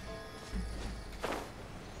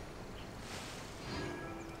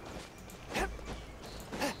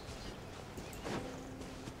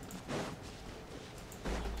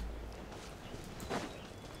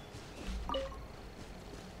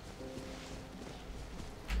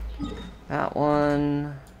 That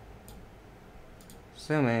one.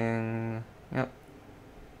 Assuming. Yep.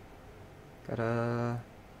 Gotta.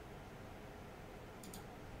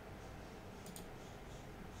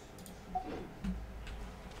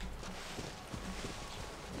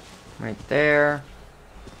 Right there.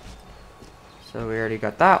 So we already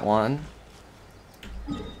got that one.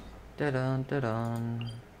 Da-dun, da-dun.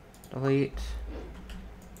 Delete.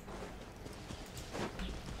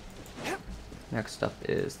 Next up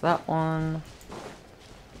is that one.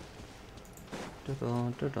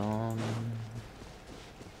 Da-dun, da-dun.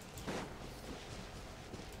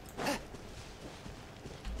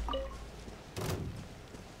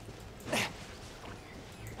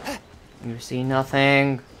 You see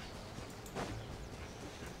nothing?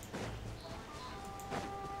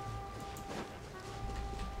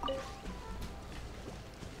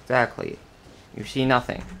 Exactly. You see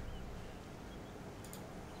nothing.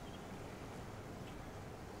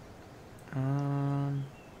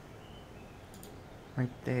 Right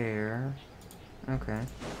there. Okay.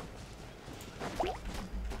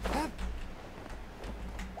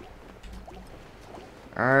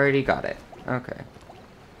 Already got it. Okay.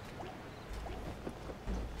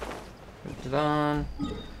 Put it on.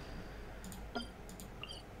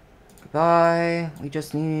 Goodbye. We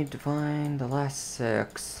just need to find the last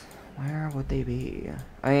 6. Where would they be?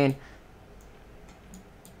 I mean,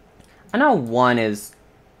 I know one is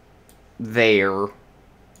there.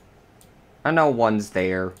 I know one's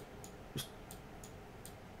there.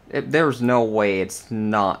 There's no way it's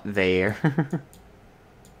not there.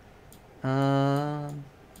 Let's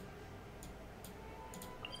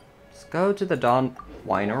go to the Dawn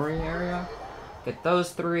Winery area. Get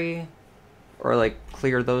those 3. Or like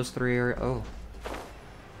clear those 3 areas. Oh.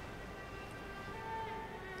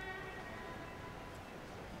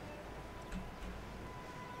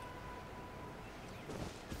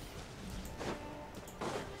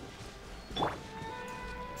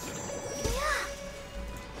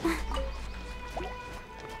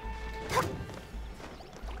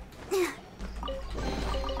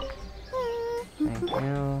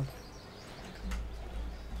 you.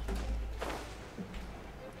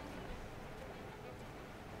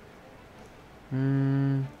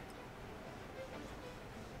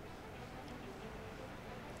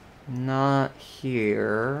 Not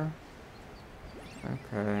here.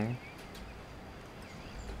 Okay.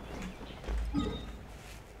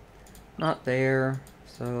 Not there,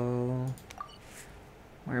 so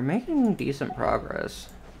we're making decent progress.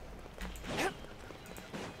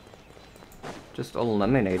 Just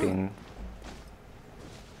eliminating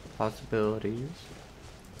possibilities.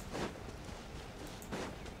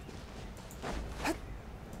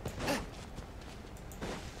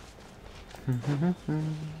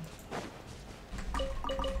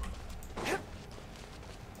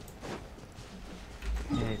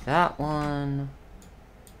 Okay, that one.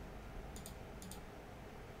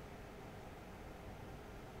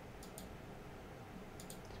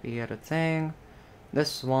 To be at a thing.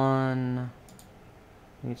 This one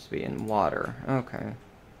needs to be in water. Okay.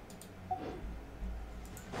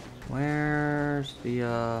 Where's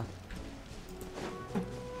the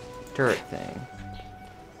turret thing?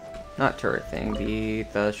 Not turret thing,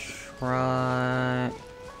 the shrine,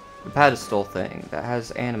 the pedestal thing that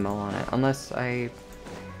has animal on it. Unless I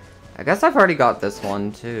guess I've already got this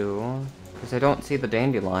one too, because I don't see the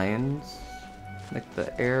dandelions, like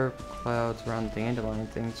the air clouds around the dandelion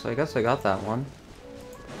thing. So I guess I got that one.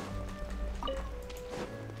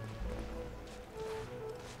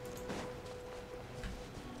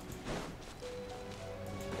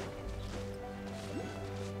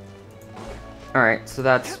 Alright, so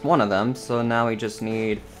that's one of them, so now we just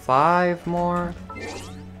need 5 more.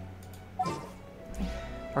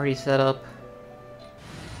 Party set up.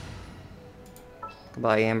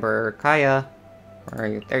 Goodbye, Amber. Kaya. Where are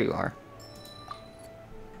you? There you are.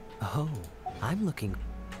 Oh, I'm looking.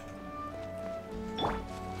 Dodge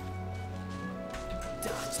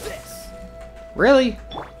this. Really?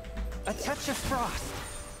 A touch of frost.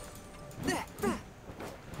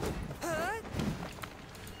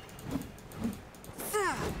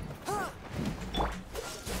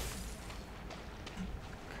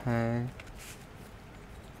 Okay.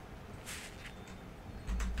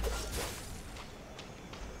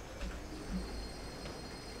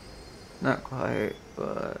 Not quite,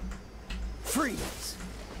 but Freeze.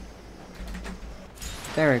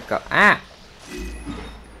 there we go. Ah!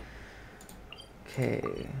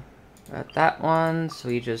 Okay. Got that one, so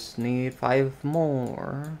we just need 5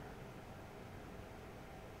 more.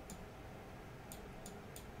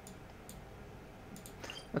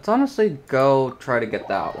 Let's honestly go try to get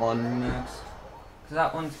that one next. Because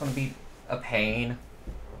that one's going to be a pain.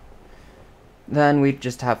 Then we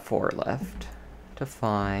just have 4 left to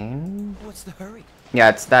find. What's the hurry? Yeah,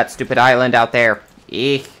 it's that stupid island out there.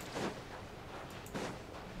 Eek.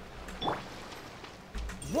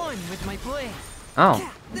 One with my blade.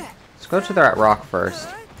 Oh. Let's go to that rock first.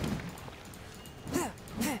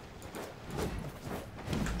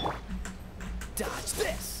 Dodge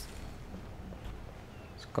this.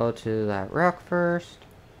 Let's go to that rock first.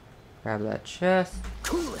 Grab that chest.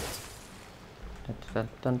 Cool it. Dun, dun,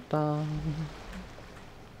 dun, dun.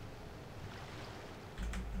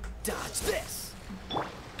 Dodge this.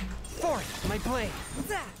 Forth my blade.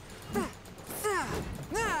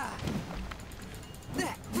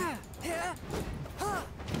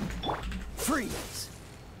 Freeze.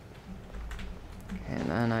 And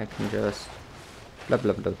then I can just blah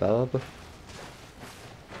blah blah blah. Blah.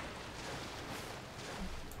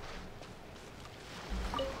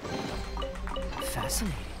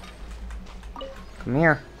 Fascinating. Come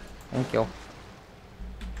here. Thank you.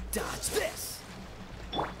 Dodge this.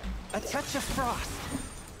 A touch of frost.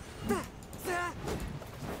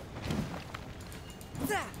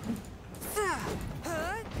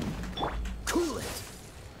 Cool it.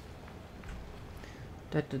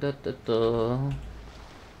 Da, da, da, da, da.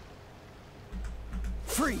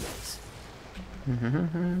 Freeze.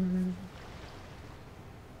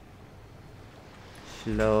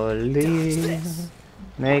 Slowly.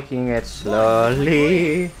 Making it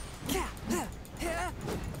slowly.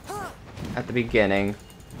 At the beginning.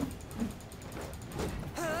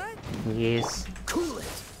 Yes. Cool it.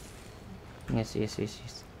 Yes, yes, yes,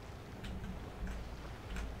 yes.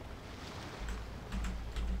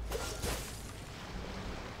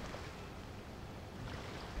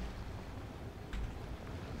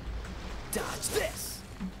 Dodge this.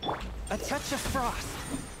 A touch of frost.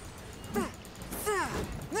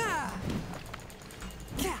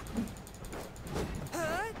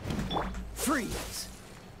 Freeze.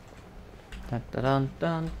 Dun, dun,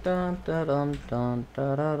 dun, dun, dun, dun, dun, dun,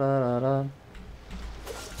 dun, dun, dun.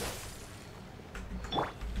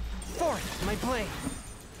 Forth my blade.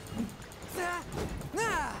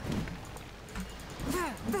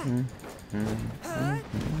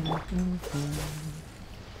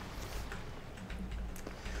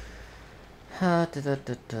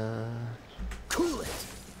 Cool it.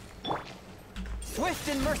 Swift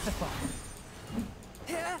and merciful.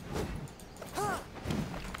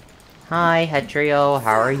 Hi, Hetrio.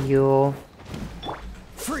 How are you?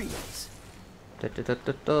 Freeze.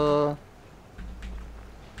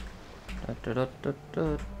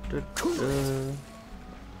 Cool.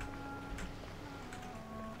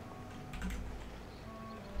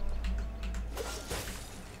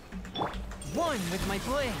 One with my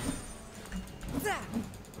blade.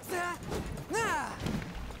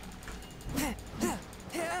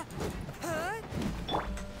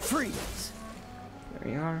 Freeze.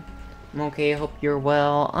 There we are. I'm okay, hope you're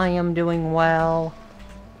well. I am doing well.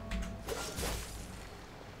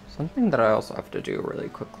 Something that I also have to do really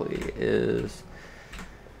quickly is...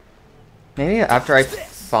 maybe after I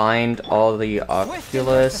find all the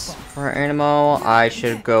Oculus for Animo, I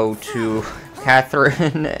should go to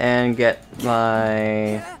Catherine and get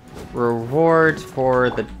my rewards for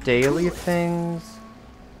the daily things.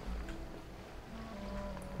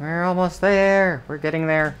 We're almost there. We're getting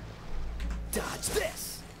there. Dodge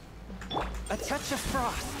this. A touch of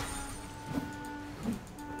frost.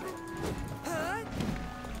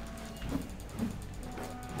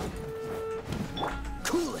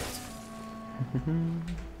 Cool it.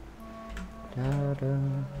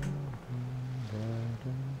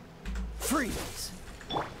 Freeze.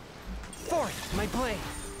 Force my blade.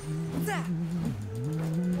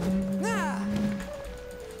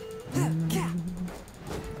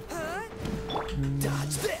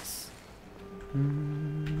 Dodge this.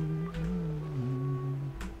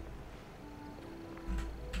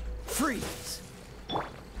 Freeze.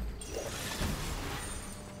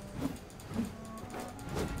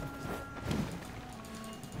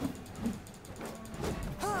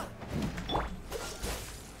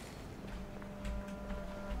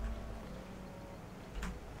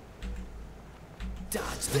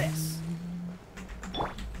 Dodge this.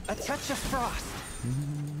 A touch of frost.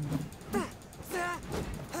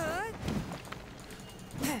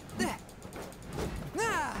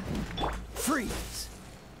 Freeze.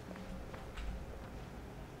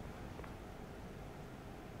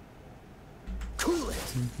 Cool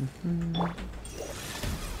it.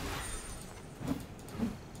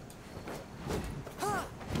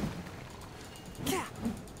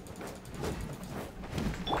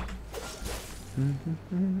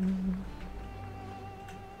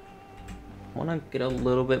 I want to get a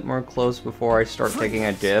little bit more close before I start taking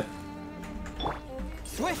a dip.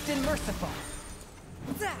 Swift and merciful.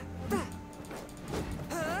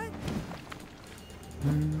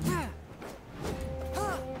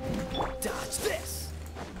 Dodge this.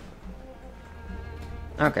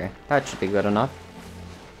 Okay, that should be good enough.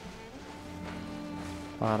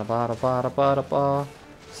 Bada bada bada bada ba.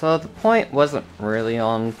 So the point wasn't really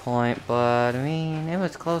on point, but I mean, it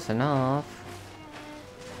was close enough.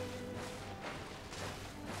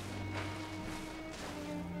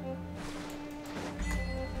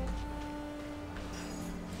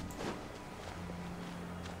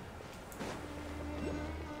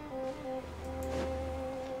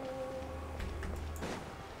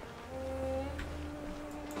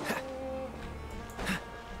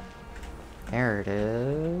 There it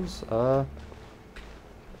is.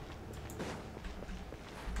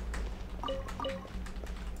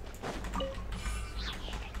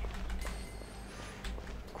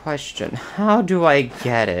 Question, how do I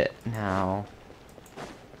get it now?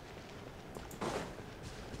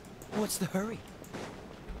 What's the hurry?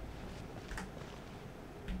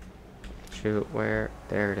 Shoot, where?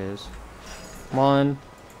 There it is. 1.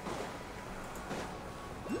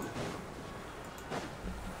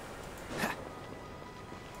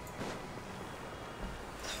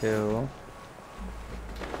 2.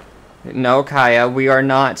 No, Kaya, we are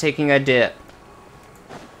not taking a dip.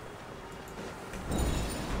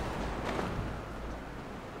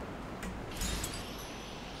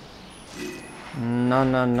 No,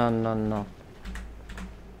 no, no, no, no.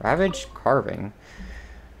 Ravaged carving.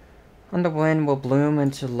 On the wind will bloom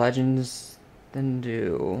into legends then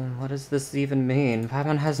do. What does this even mean?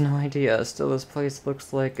 Paimon has no idea. Still, this place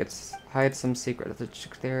looks like it's hides some secret. If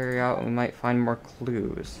check the area out, we might find more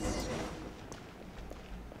clues.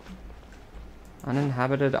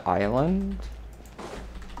 Uninhabited island?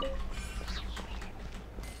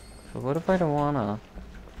 So what if I don't wanna?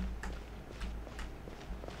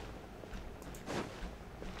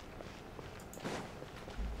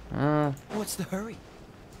 What's the hurry?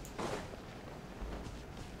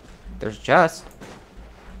 There's Jess.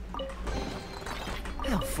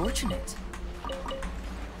 fortunate.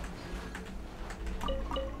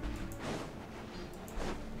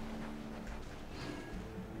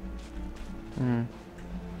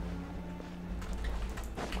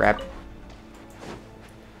 Grab.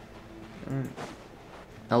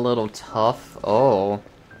 A little tough. Oh.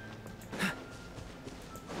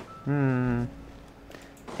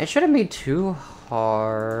 It shouldn't be too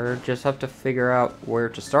hard. Just have to figure out where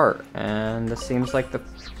to start. And this seems like the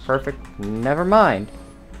perfect... Never mind.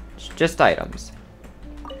 It's just items.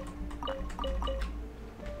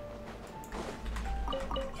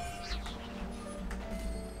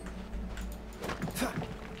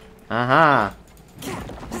 Aha!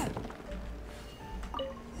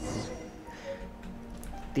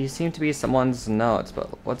 These seem to be someone's notes,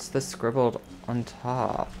 but what's this scribbled on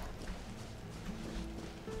top?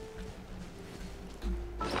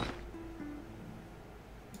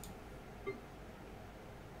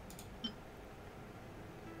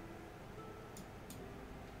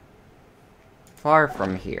 Far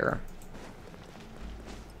from here.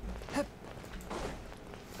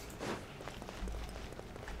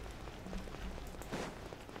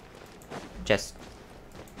 Just...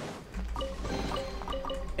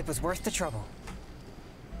 It was worth the trouble.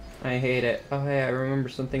 I hate it. Oh hey, I remember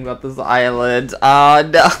something about this island. Oh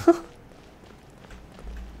no.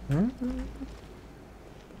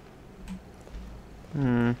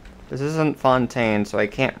 This isn't Fontaine, so I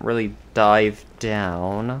can't really dive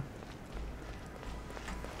down.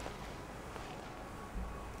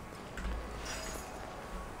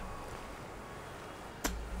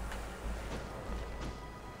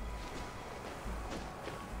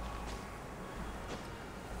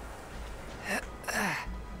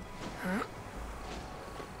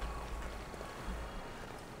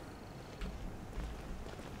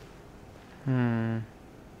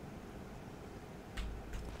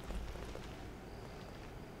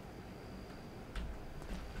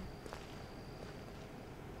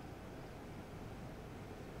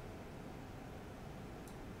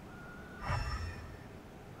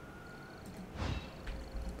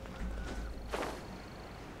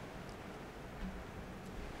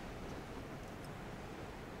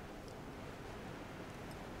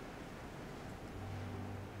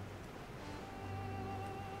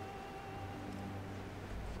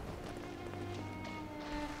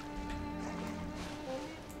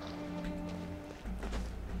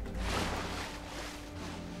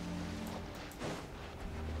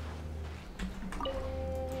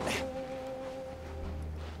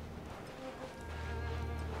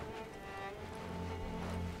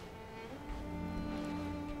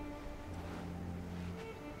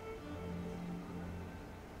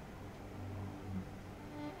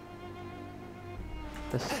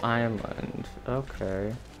 This island,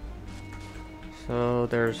 okay. So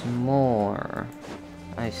there's more.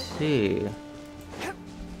 I see.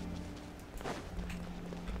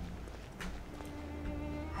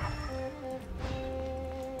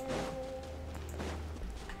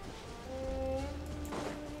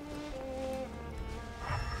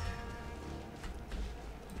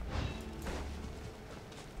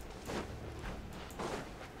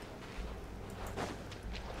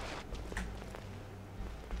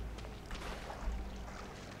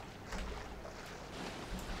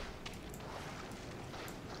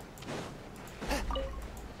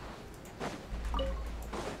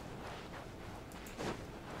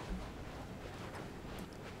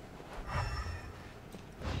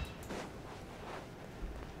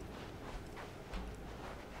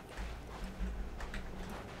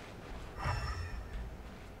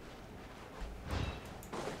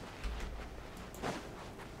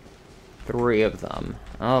 Three of them.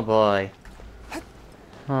 Oh boy.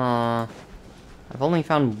 I've only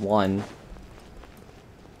found one.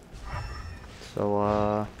 So,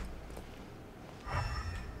 oh.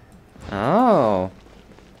 Oh.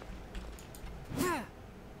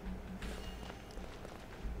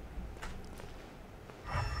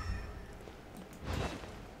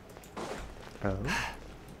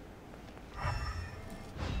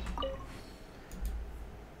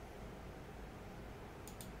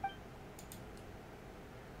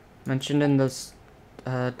 Mentioned in this,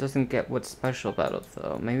 doesn't get what's special about it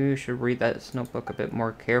though. Maybe we should read that notebook a bit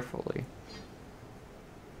more carefully.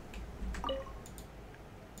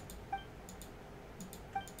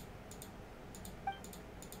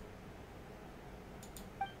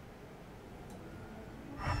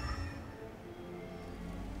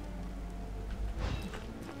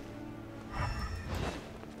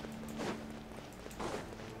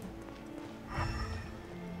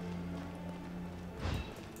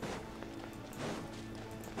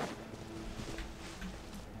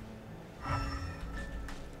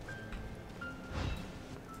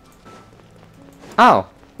 Oh,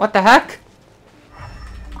 what the heck?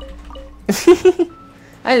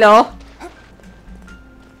 Hello.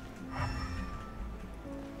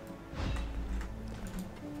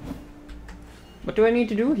 What do I need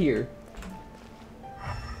to do here?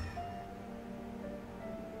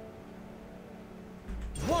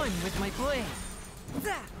 One with my blade.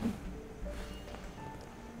 That.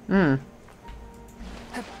 Hmm.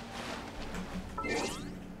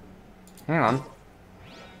 Hang on.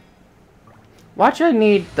 Watch, I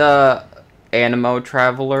need the Animo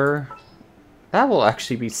Traveler. That will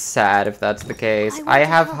actually be sad if that's the case. I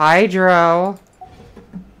have Hydro.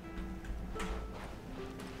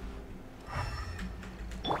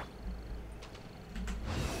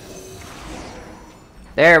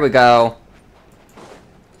 There we go.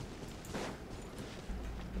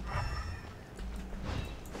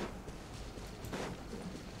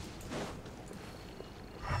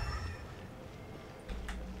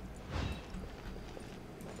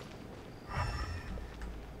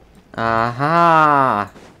 Aha!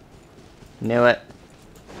 Knew it.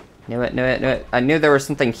 Knew it, knew it, knew it. I knew there was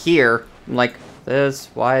something here. I'm like,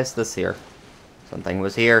 why is this here? Something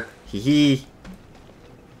was here. Hee hee.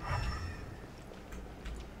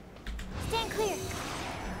 Stand clear.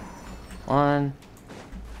 One.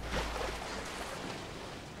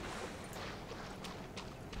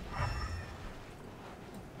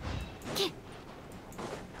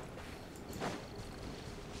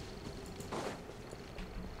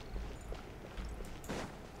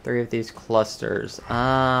 Three of these clusters.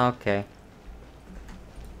 Ah, okay.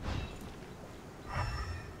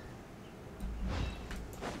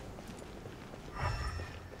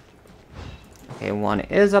 Okay, one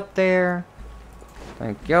is up there.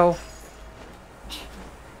 Thank you.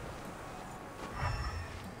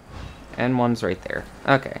 And one's right there.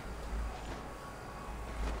 Okay.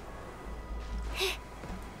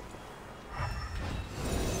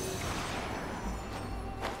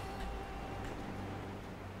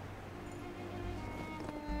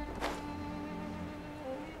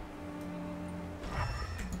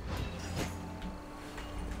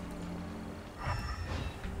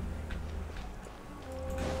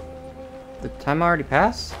 The time already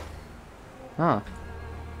passed? Huh.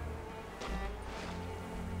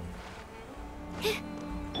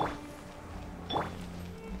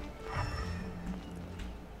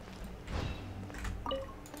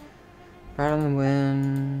 Right on the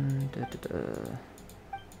wind. Da, da, da.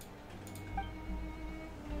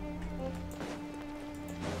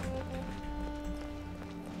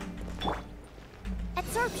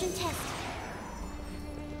 Absorption test.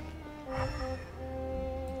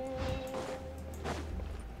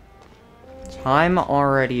 Time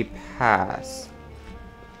already passed.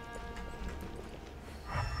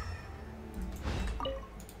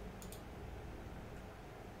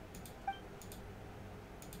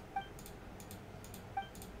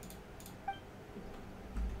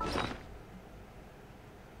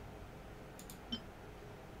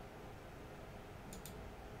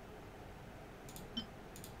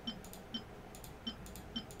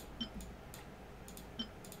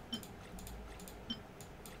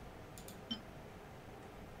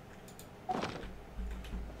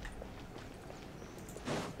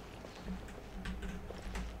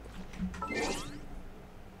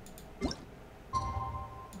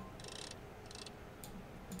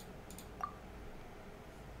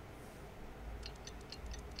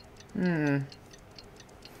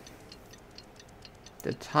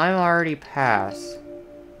 The time already passed.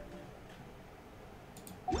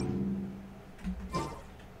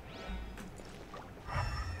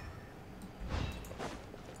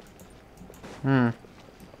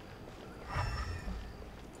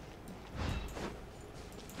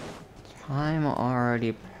 Time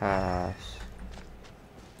already passed.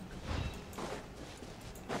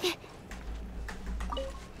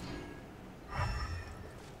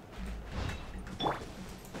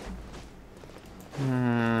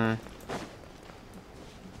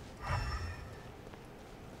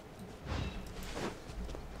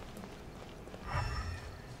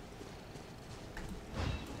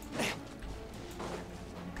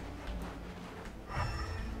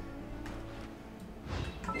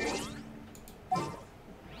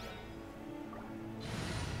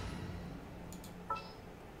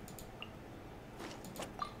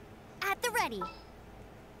 At the ready.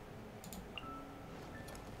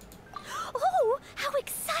 Oh, how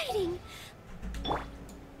exciting!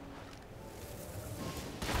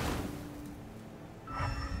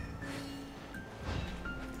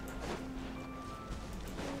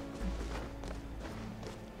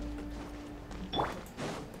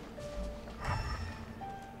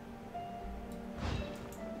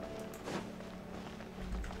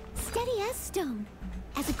 Test stone,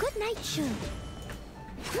 as a good knight should.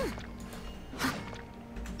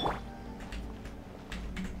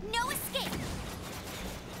 No escape.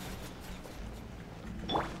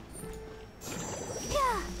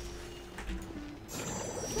 Yeah.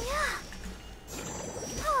 Yeah.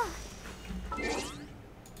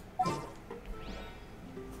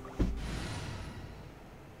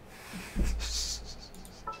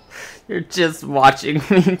 You're just watching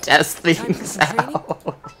me test things Time for some out.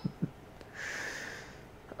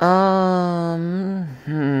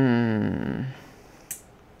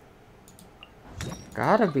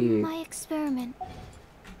 Gotta be. My experiment.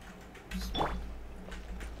 Stand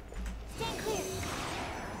clear.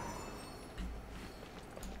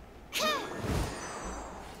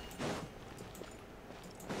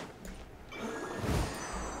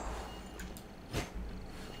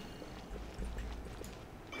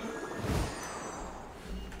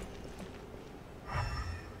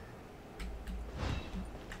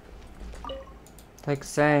 Like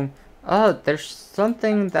saying, oh, there's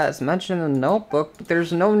something that's mentioned in the notebook, but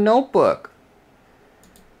there's no notebook.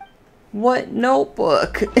 What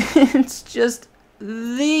notebook? It's just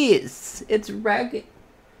this. It's ragged.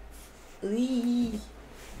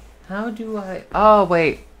 How do I? Oh,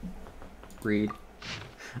 wait. Read.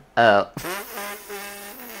 Oh.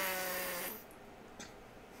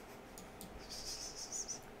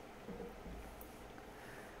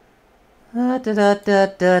 Da da da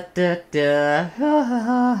da da da.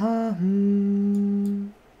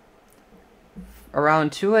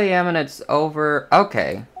 Around 2 a.m. and it's over.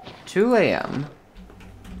 Okay. 2 a.m.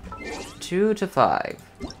 2 to 5.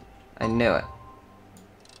 I knew it.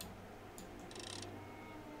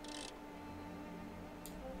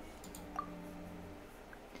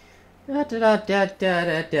 Da da da da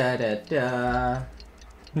da da da da.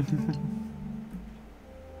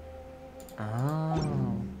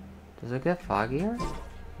 Oh. Does it get foggier?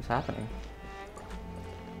 What's happening?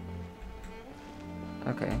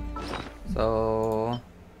 Okay. So...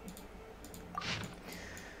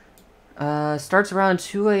 starts around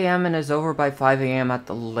 2 a.m. and is over by 5 a.m. at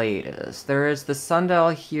the latest. There is the sundial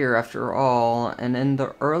here after all, and in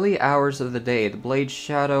the early hours of the day, the blade's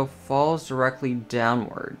shadow falls directly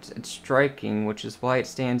downwards. It's striking, which is why it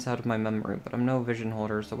stands out of my memory, but I'm no vision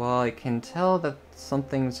holder, so while I can tell that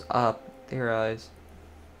something's up, theorize.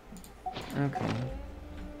 Okay.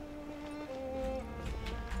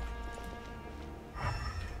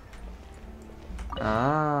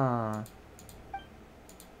 Ah.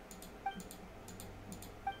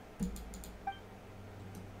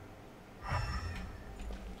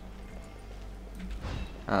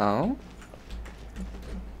 Oh?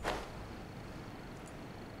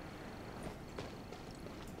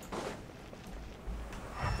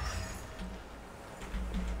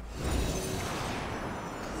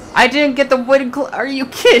 I didn't get the wooden are you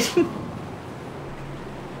kidding?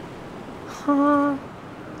 Huh?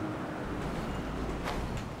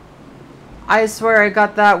 I swear I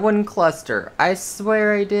got that wooden cluster. I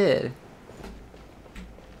swear I did.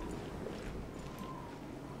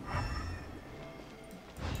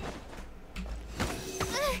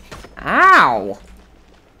 Ow!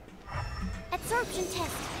 Absorption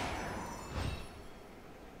test.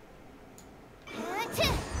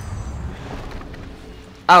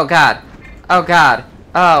 Oh god. Oh god.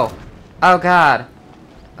 Oh. Oh god.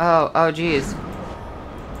 Oh, oh jeez.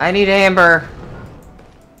 I need amber.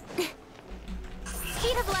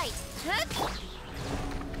 Speed of light.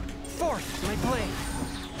 Forth, my blade.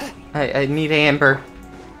 I need amber.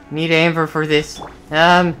 Need amber for this.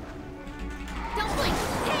 Don't blink.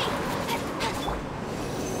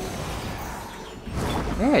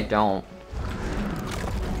 Hey. Maybe I don't.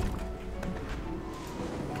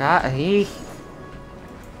 God, he.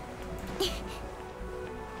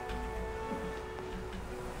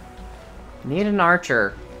 Need an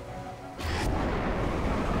archer.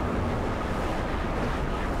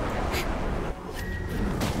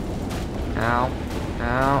 Ow.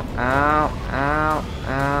 Ow. Ow. Ow.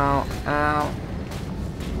 Ow. Ow.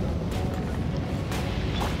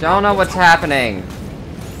 Don't know what's happening.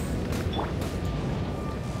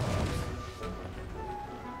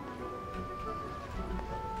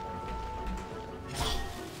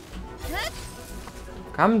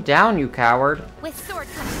 Come down, you coward. With sword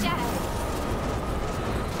comes shadow.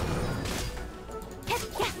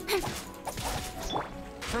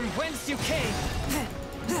 From whence you came,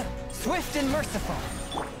 swift and merciful.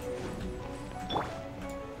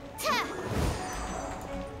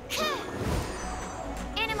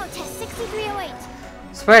 Animo test 6308.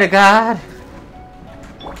 Swear to God.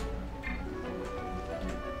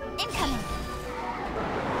 Incoming.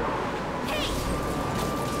 Hey.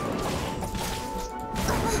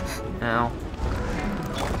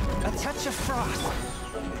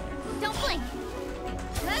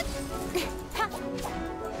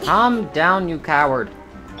 Calm down, you coward.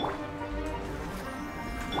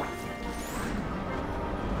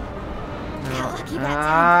 How lucky that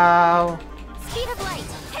time. Ow. Speed of light.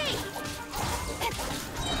 Hey!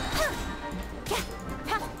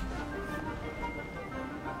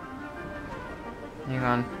 Hang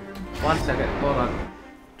on. 1 second. Hold on.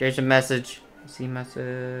 There's a message. See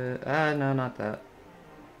message. No, not that.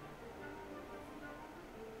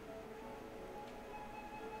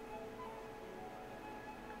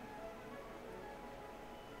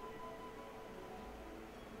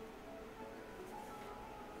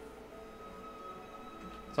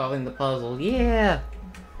 Solving the puzzle. Yeah.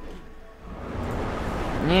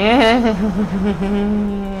 Yeah.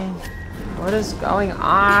 What is going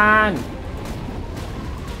on?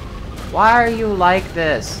 Why are you like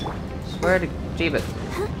this? Swear to Jeeb it.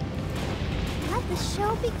 Let the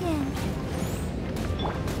show begin.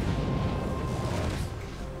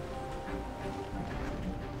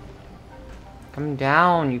 Come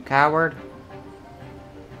down, you coward.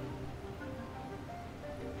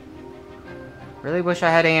 Really wish I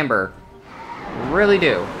had Amber. Really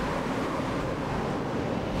do.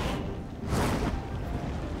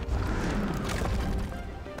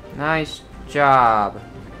 Nice job.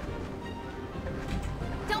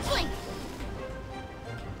 Don't blink.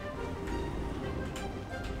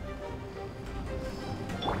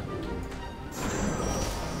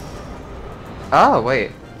 Oh,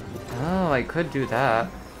 wait. Oh, I could do that.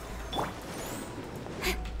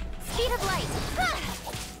 Speed of light.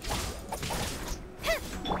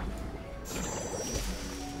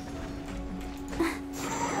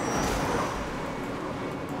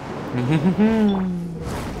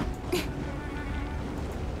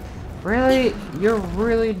 Really? You're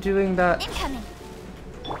really doing that? Incoming.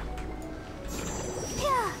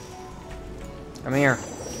 Yeah. Come here.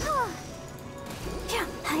 Yeah.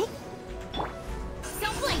 Hi.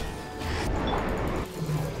 Don't blink.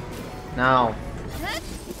 No.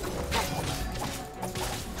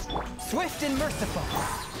 Swift and merciful.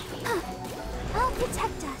 I'll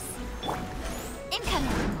protect us.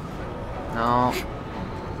 Incoming. No.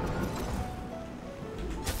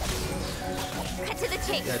 Cut to the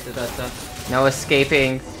chase. No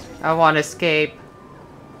escaping. I want to escape.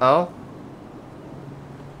 Oh?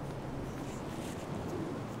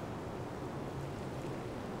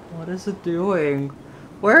 What is it doing?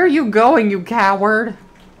 Where are you going, you coward?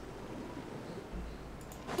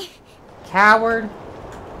 Coward?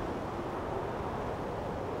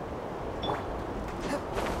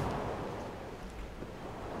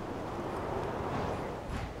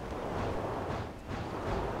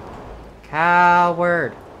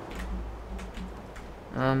 Coward.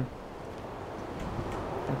 I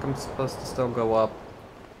think I'm supposed to still go up.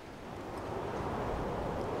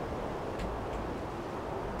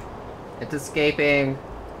 It's escaping.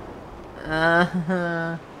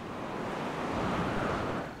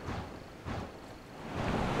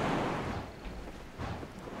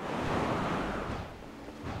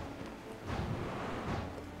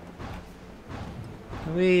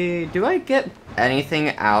 Do I get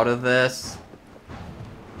anything out of this?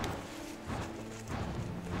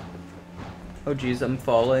 Oh geez, I'm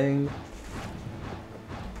falling.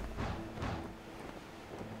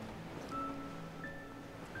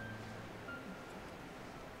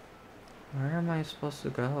 Where am I supposed to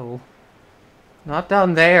go? Not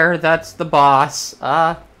down there, that's the boss.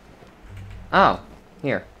 Oh,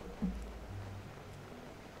 here.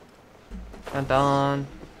 Dun dun.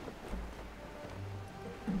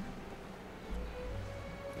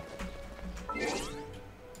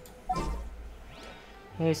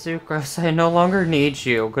 Hey Sucrose, I no longer need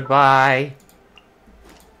you. Goodbye.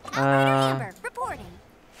 Amber, reporting.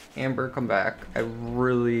 Amber, come back. I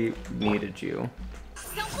really needed you.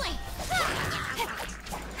 Don't blink.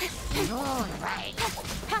 All right.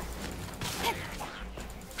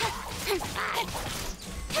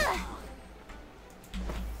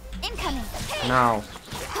 Incoming. No.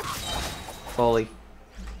 Fully.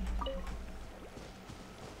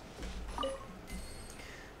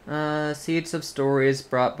 Seeds of stories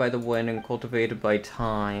brought by the wind and cultivated by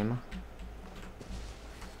time.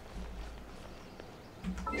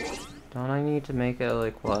 Don't I need to make it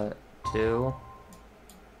like what? 2?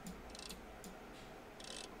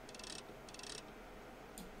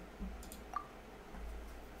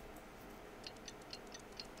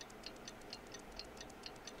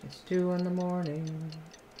 It's 2 in the morning.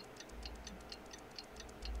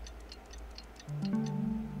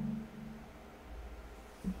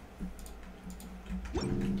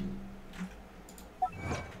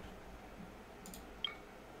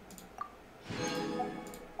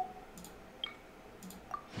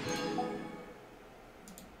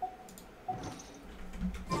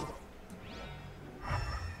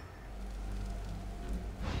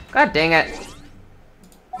 God dang it.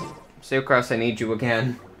 Sucrose, I need you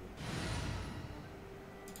again.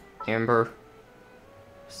 Amber.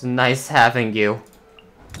 It's nice having you.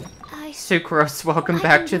 Sucrose, welcome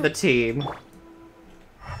back to the team.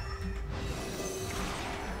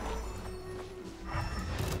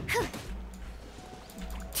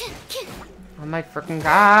 Oh my freaking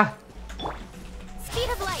god! Speed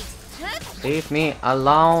of light. Leave me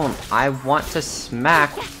alone. I want to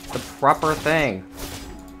smack the proper thing.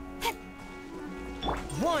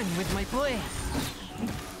 One with my blade.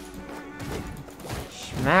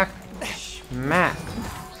 Smack. Smack.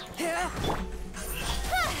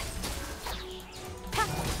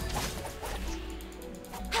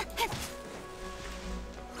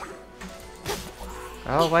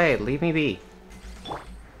 Oh wait, leave me be.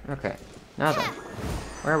 Okay, now then.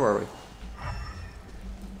 Where were we?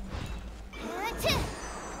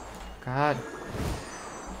 God.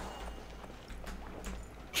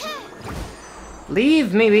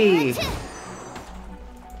 Leave me be!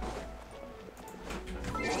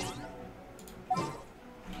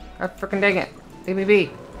 God frickin' dang it! Leave me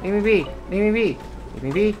be! Leave me be! Leave me be! Leave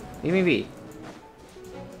me be! Leave me be!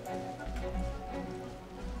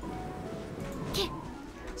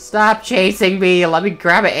 Stop chasing me! Let me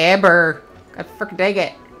grab it, Amber! God frickin' dang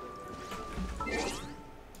it!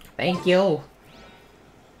 Thank you!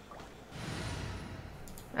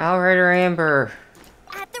 Outrider Amber!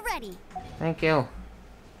 At the ready. Thank you.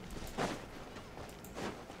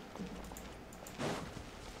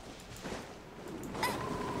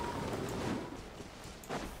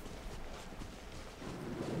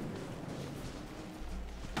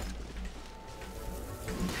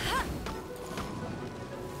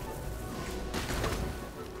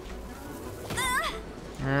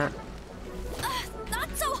 Not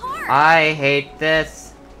so hard. I hate this.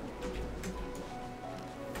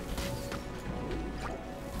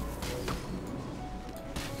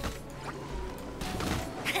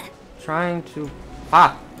 Trying to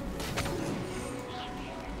pop.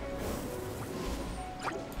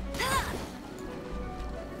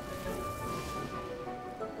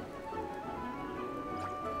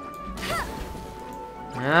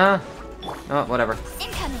 Yeah. Oh, whatever.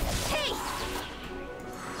 Incoming. Hey.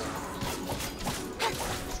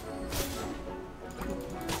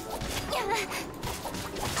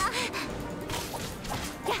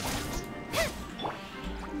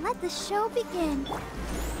 Let the show begin.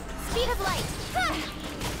 Speed of light.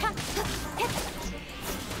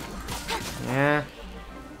 Yeah.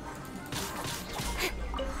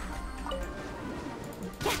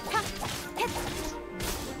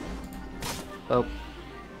 Oh.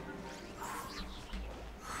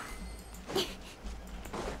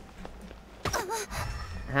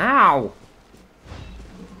 Ow!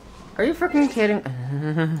 Are you freaking kidding?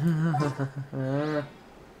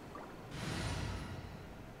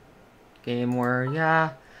 Game where,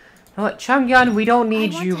 yeah. You know what, Chungyun, we don't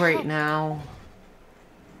need you right now.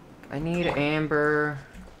 I need Amber.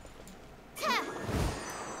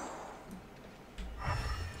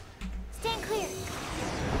 Stand clear.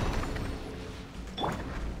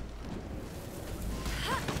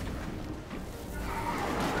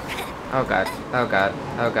 Oh god, oh god,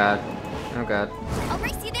 oh god, oh god. I'll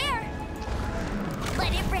race you there.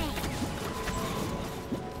 Let it rain.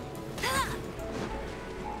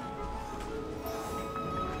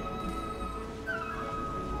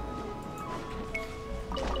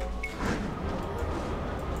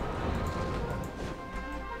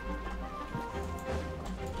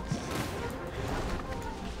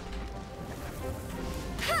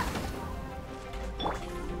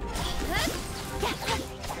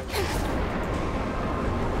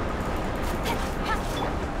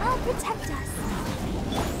 I'll protect us.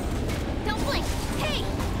 Don't blink. Hey.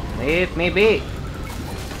 Leave me be.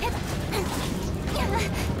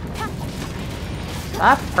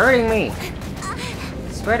 Stop hurting me.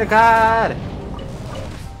 Swear to God.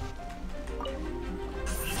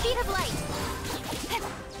 Speed of light.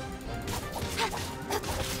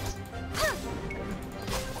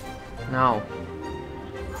 No.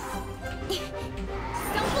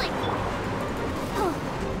 Don't blink.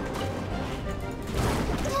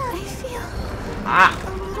 I feel Ah. a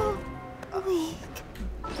little weak.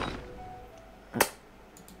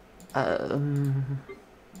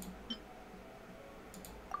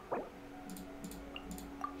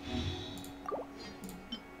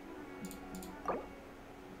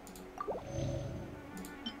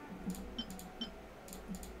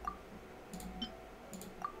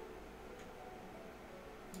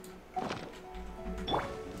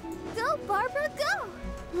 Go, Barbara, go!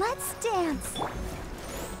 Let's dance.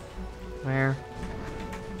 Where?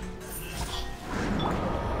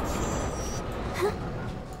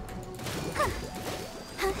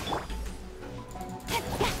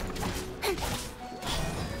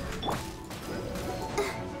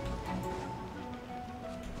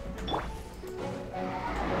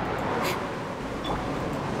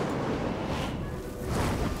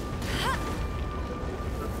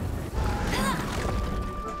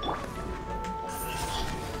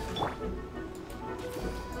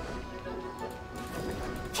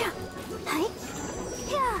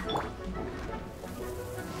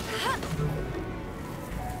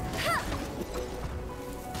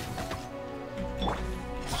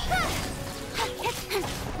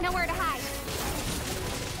 Nowhere to hide.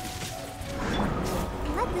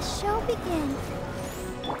 Let the show begin.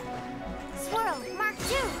 Swirl, Mark 2.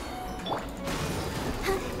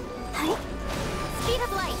 Hi. Speed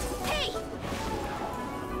of light. Hey!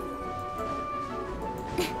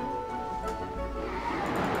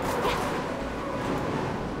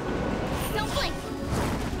 Don't blink.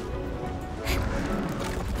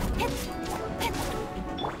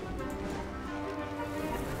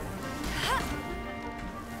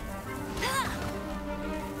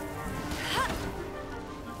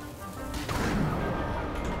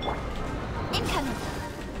 Incoming.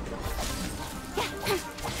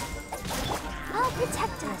 I'll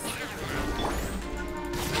protect us.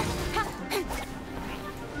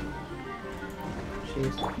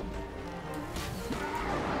 Jeez.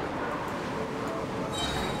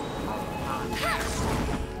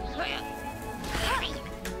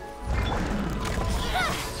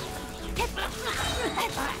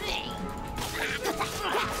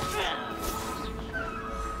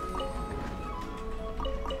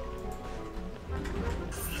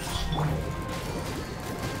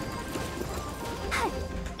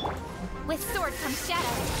 With sword comes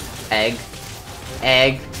shadow. Egg.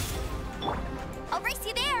 Egg. I'll race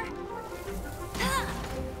you there.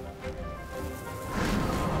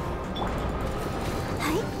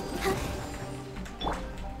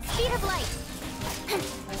 Speed of light.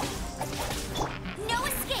 No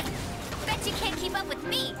escape. Bet you can't keep up with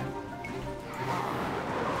me.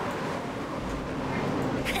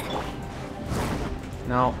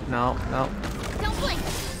 No, no, no. Don't blink.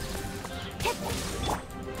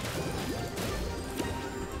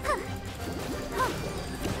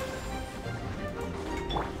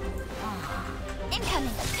 Incoming.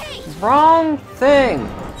 Hey! Wrong thing!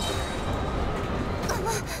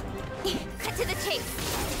 Cut to the chase.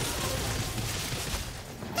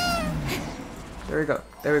 There we go.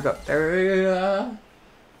 There we go. There we go.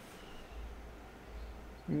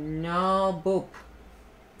 No boop.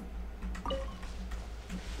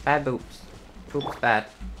 Bad boops. Boops bad.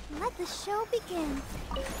 Let the show begin.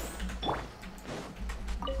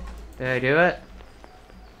 Did I do it?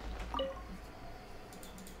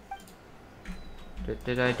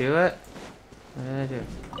 Did I do it? What did I do?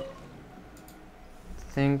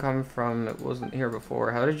 Thing come from, it wasn't here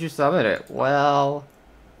before. How did you summon it? Well...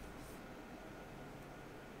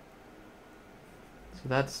 So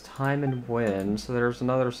that's time and wind. So there's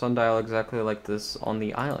another sundial exactly like this on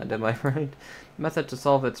the island, am I right? The method to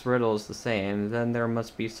solve its riddle is the same. Then there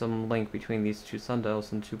must be some link between these two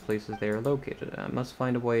sundials and two places they are located. I must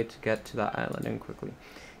find a way to get to that island and quickly.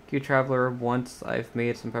 You traveler, once I've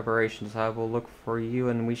made some preparations, I will look for you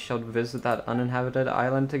and we shall visit that uninhabited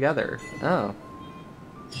island together. Oh.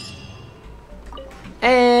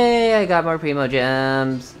 Hey, I got more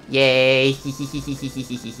Primogems. Yay.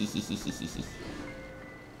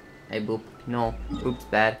 Hey, boop. No. Boop's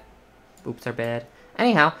bad. Boops are bad.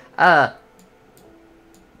 Anyhow,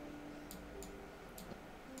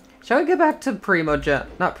 shall we get back to Primogem?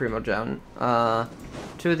 Not Primogem.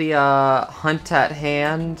 To the, hunt at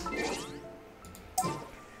hand.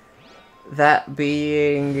 That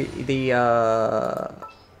being the,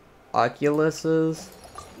 Oculuses.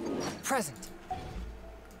 Present.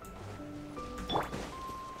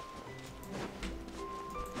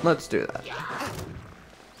 Let's do that.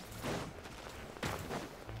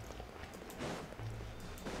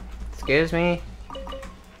 Excuse me.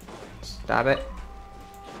 Stop it.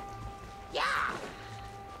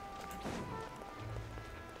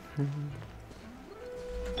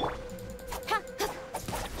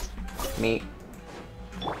 Me.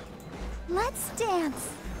 Let's dance.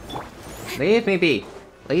 Leave me be.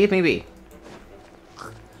 Leave me be.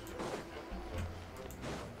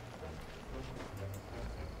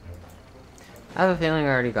 I have a feeling I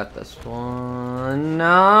already got this one.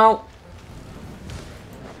 No.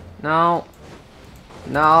 No.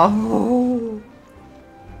 No.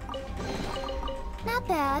 Not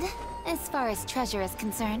bad, as far as treasure is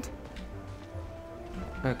concerned.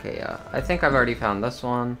 Okay, yeah. I think I've already found this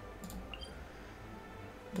one.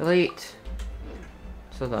 Delete.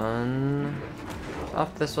 So then...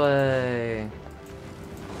 Off this way.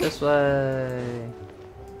 This way.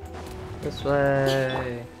 This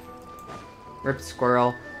way. Rip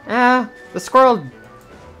squirrel. The squirrel...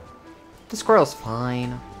 The squirrel's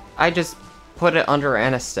fine. I just put it under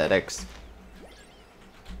anesthetics.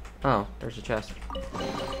 Oh, there's a chest.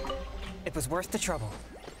 It was worth the trouble.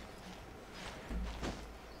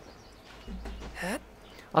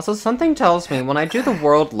 Also, something tells me when I do the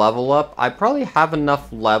world level up, I probably have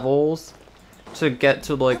enough levels to get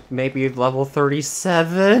to, like, maybe level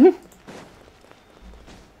 37?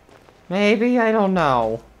 Maybe? I don't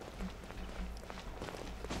know.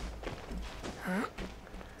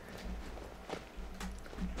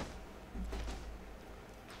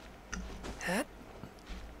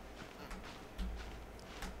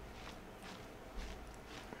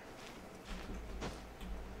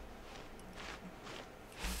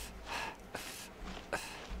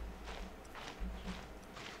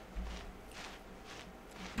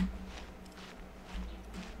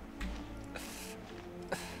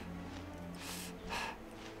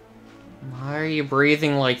 Why are you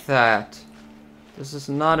breathing like that? This is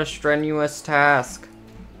not a strenuous task.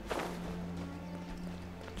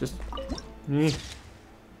 Just...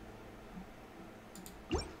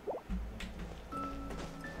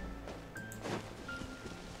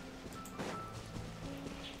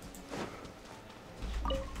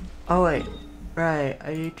 Oh wait, right,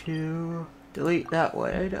 I need to delete that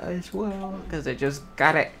one as well, because I just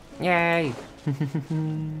got it. Yay!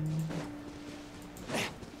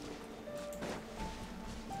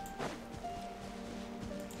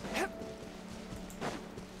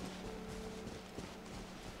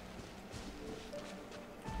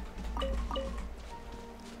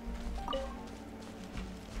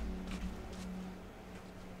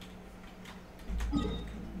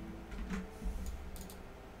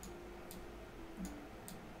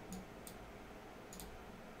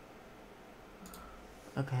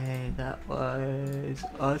 Okay, that was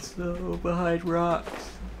also behind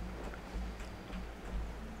rocks.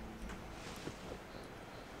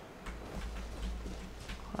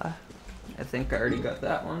 I think I already got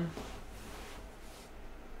that one.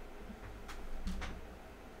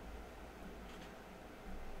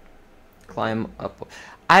 Climb up.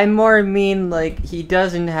 I more mean like he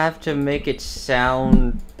doesn't have to make it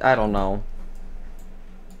sound, I don't know.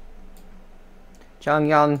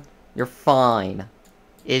 Chongyang, you're fine.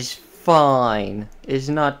 Is fine. Is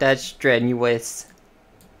not that strenuous.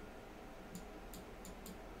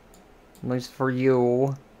 At least for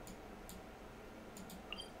you.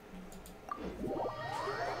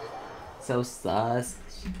 So sus.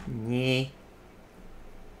 Yeah.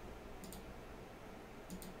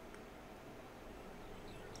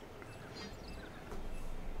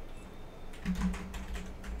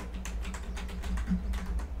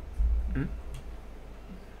 Hmm?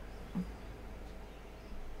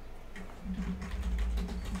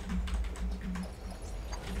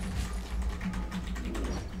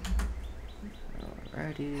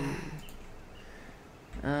 Alrighty.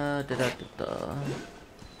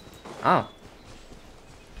 Oh.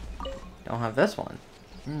 Don't have this one.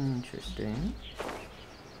 Interesting.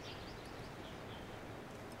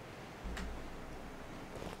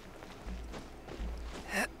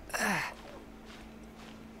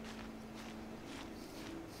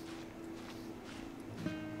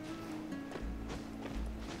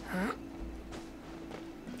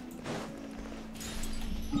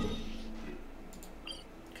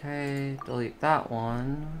 Okay, delete that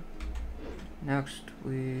one. Next,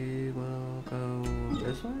 we will go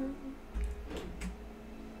this way?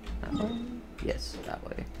 That way? Yes, that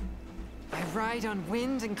way. I ride on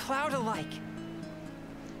wind and cloud alike.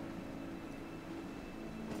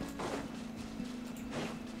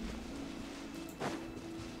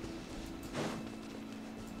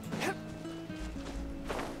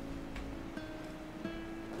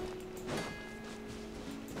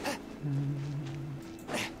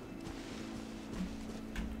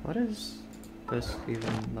 What is this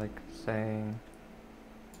even, like, saying?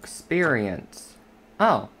 Experience.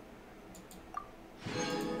 Oh.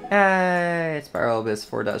 Hey, it's Spiral Abyss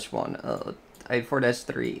 4-1. Oh, I had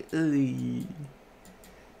 4-3.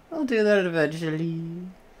 I'll do that eventually.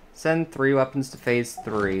 Send 3 weapons to phase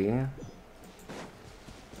 3.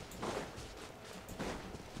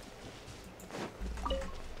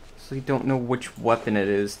 So you don't know which weapon it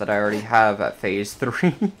is that I already have at phase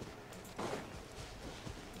 3.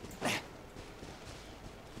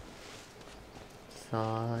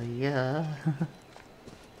 So, yeah.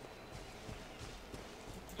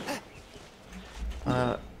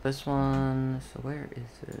 This one, so where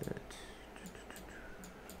is it?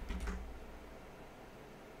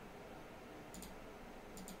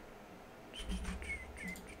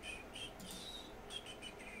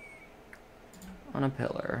 On a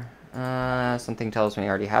pillar. Something tells me I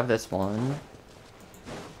already have this one.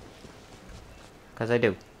 Because I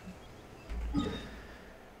do.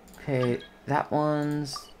 Okay, that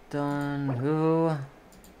one's done. Who?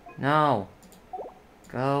 No.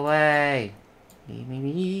 Go away. Leave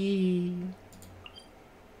me.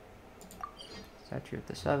 Statue of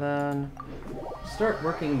the 7. Start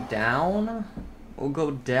working down. We'll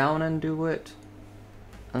go down and do it.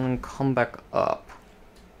 And then come back up.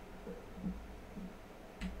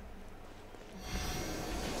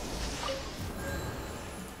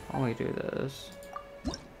 While we do this.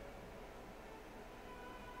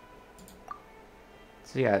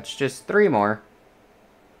 So yeah, it's just 3 more.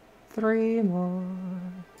 3 more.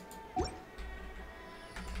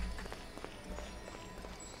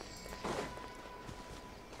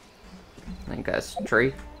 I guess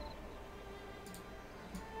tree.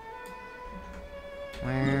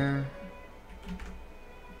 Where?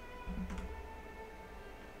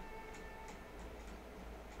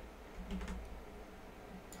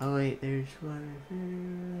 Oh wait, there's one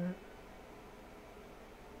here.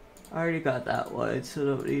 I already got that one, so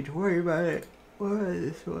don't need to worry about it. What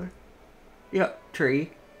is this one? Yep, tree.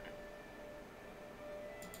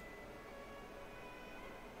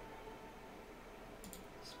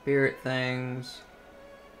 Spirit things.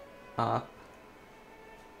 Up.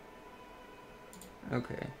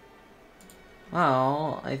 Okay.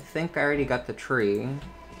 Well, I think I already got the tree.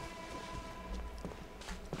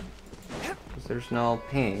 Because there's no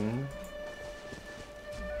ping.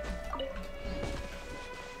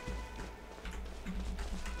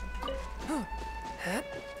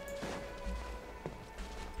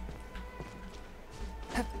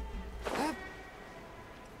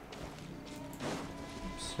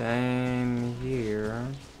 Same here.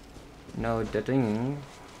 No ding.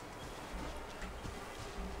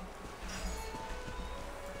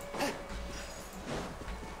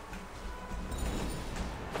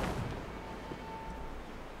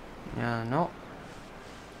 Yeah, no.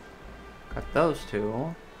 Got those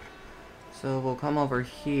two. So we'll come over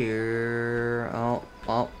here. Oh,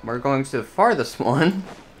 well, we're going to the farthest one.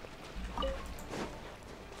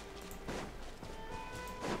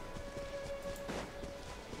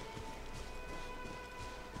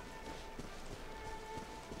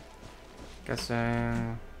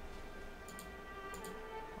 Guessing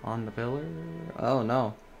on the pillar? Oh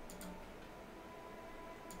no.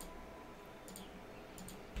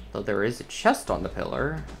 Though there is a chest on the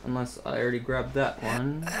pillar, unless I already grabbed that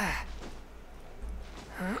one.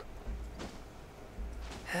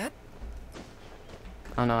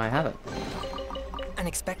 Oh no, I haven't.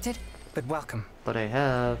 Unexpected, but welcome. But I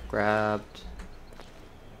have grabbed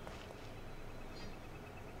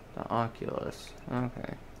the Oculus.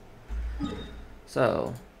 Okay.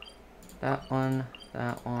 So, that one,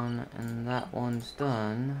 and that one's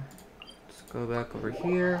done. Let's go back over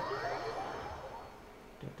here.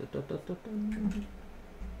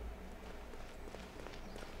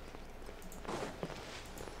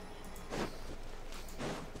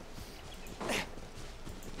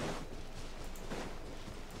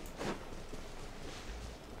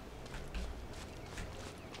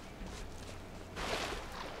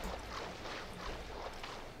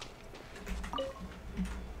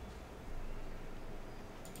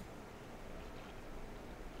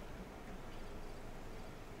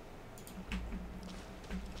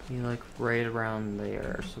 Be like right around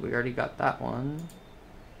there. So we already got that one.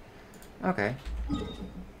 Okay.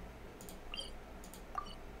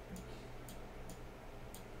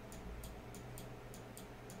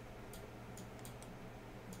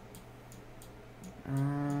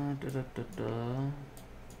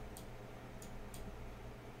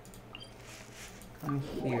 Come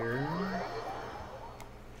here.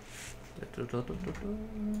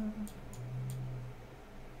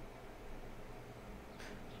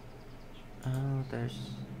 Oh, there's...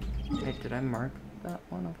 Wait, did I mark that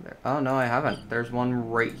one over there? Oh, no, I haven't. There's one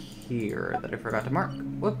right here that I forgot to mark.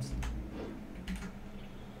 Whoops.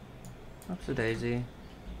 Whoops-a-daisy.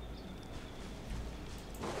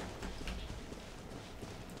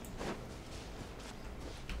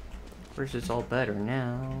 Of course, it's all better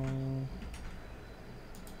now.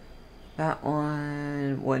 That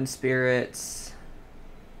one... Wind spirits.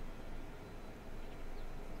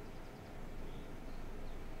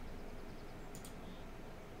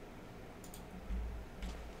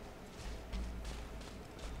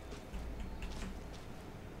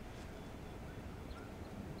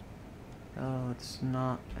 Oh, it's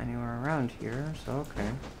not anywhere around here, so okay.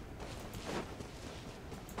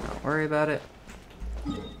 Don't worry about it.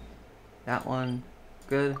 That one,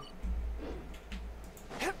 good.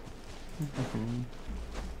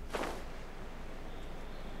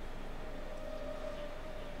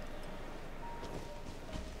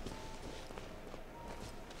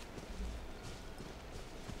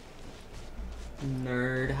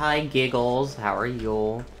 Nerd, hi Giggles, how are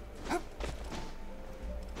you?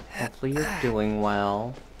 Hopefully you're doing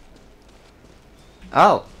well.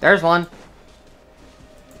 Oh, there's one.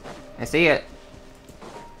 I see it.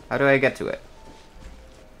 How do I get to it?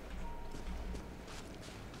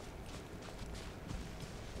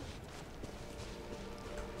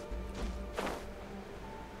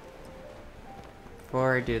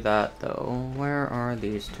 Before I do that, though, where are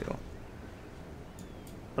these two?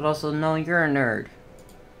 But also, no, you're a nerd.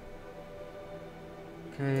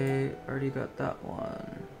 Okay, already got that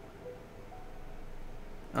one.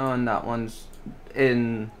 Oh, and that one's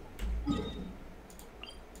in...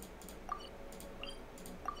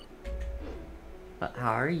 But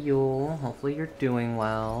how are you? Hopefully you're doing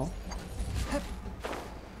well.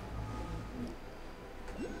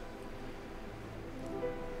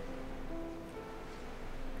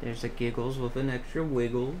 There's a Giggles with an extra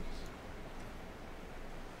Wiggles.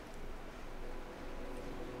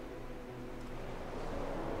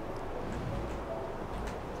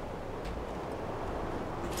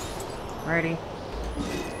 Alrighty.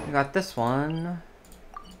 We got this one.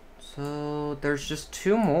 So there's just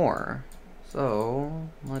 2 more. So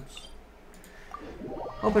let's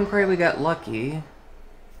hope and pray we get lucky.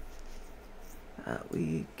 That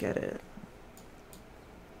we get it.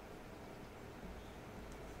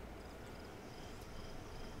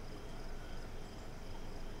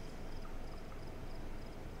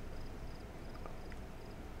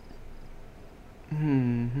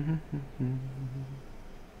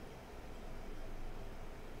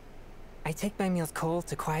 I take my meals cold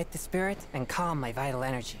to quiet the spirit and calm my vital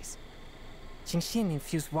energies. Xingxin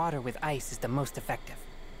infused water with ice is the most effective.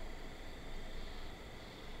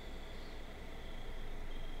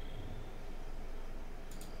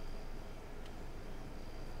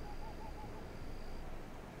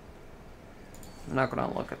 I'm not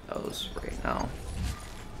gonna look at those right now.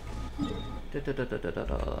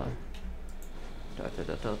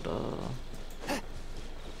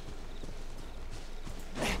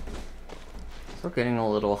 Still getting a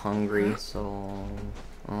little hungry, so...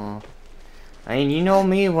 I mean, you know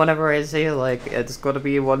me, whenever I say, like, it's gonna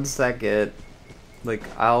be 1 second, like,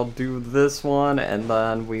 I'll do this one, and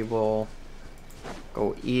then we will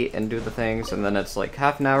go eat and do the things, and then it's like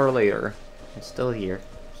half an hour later. I'm still here.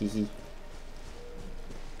 Hehe.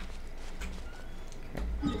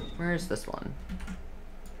 Okay. Where is this one?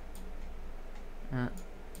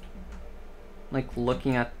 Like,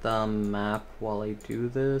 looking at the map while I do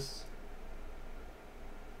this.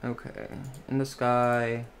 Okay, in the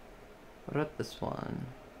sky. What about this one?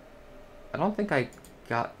 I don't think I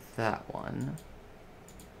got that one.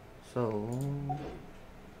 So...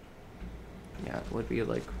 yeah, it would be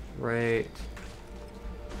like right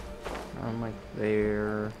on like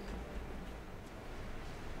there.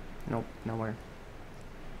 Nope, nowhere.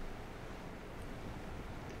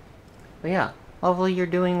 But yeah, hopefully you're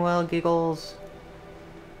doing well, Giggles.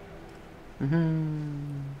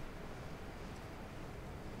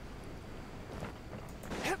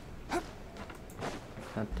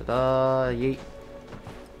 Ta-da, yeet.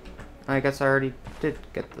 I guess I already did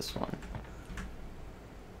get this one.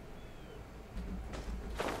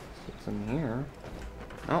 What's in here?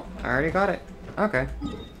 Oh, I already got it. Okay.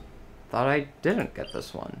 Thought I didn't get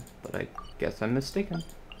this one, but I guess I'm mistaken.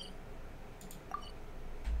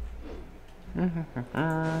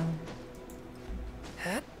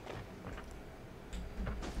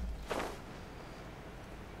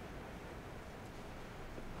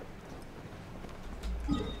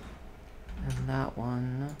 And that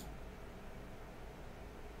one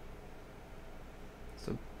is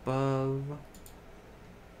above.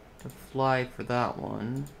 To fly for that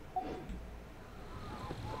one.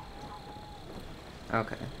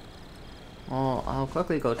 Okay. Well, I'll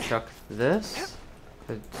quickly go check this.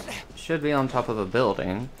 It should be on top of a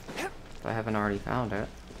building, if I haven't already found it.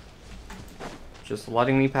 Just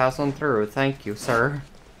letting me pass on through. Thank you, sir.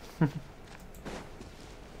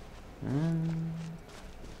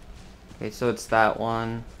 Okay, so it's that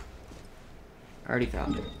one. I already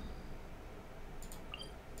found it.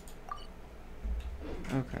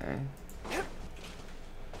 Okay.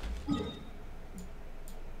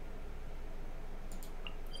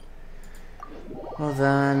 Well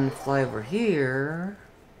then, fly over here.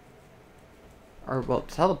 Or, well,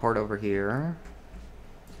 teleport over here.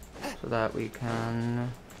 So that we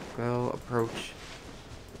can go approach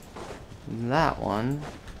that one.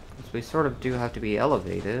 Because we sort of do have to be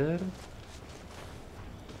elevated.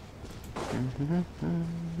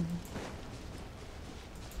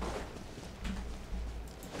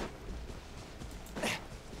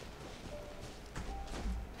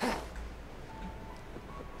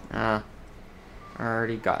 Ah, I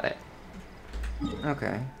already got it.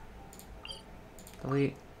 Okay.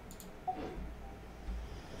 Delete.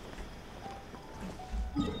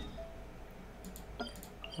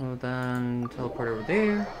 Well then, teleport over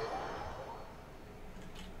there.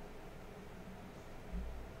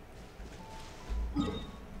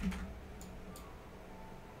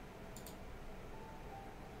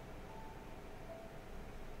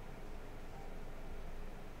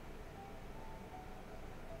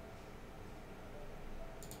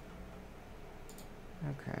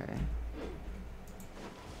 Okay.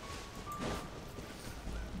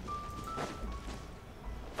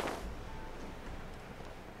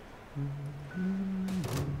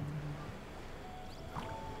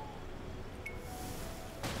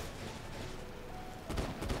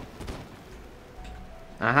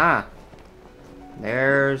 Aha!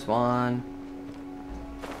 There's one.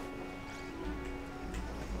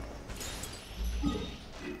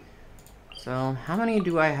 So, how many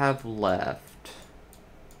do I have left?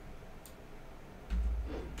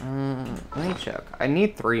 Let me check. I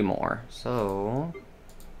need 3 more, so...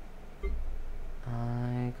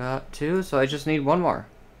 I got 2, so I just need 1 more.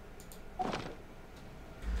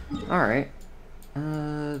 Alright.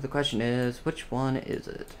 The question is, which one is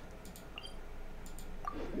it?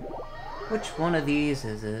 Which one of these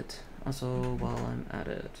is it? Also, while I'm at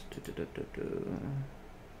it...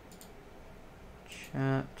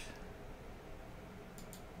 Chat...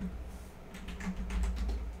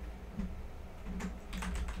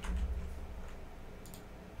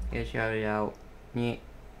 Yeah, shout it out. Yeah.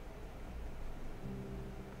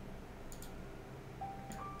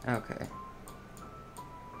 Okay.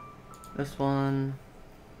 This one.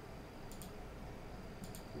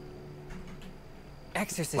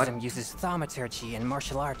 Exorcism uses thaumaturgy and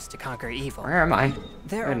martial arts to conquer evil. Where am I?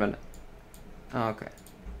 There Wait a are minute. Oh, okay.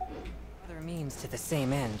 other means to the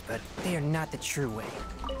same end, but they are not the true way.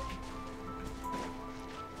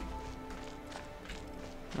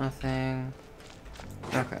 Nothing.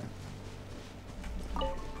 Okay.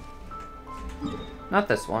 Not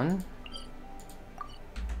this one.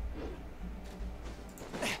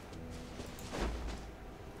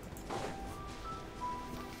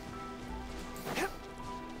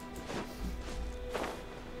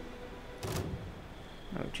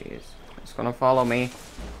 Oh jeez. It's gonna follow me.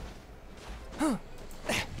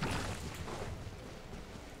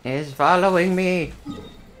 It's following me.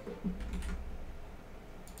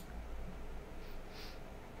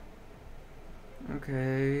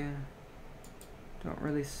 Okay. Don't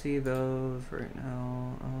really see those right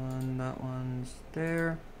now. That one's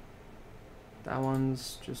there. That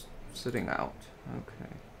one's just sitting out.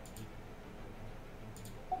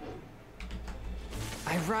 Okay.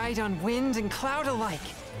 I ride on wind and cloud alike.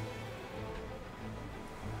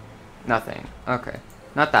 Nothing. Okay.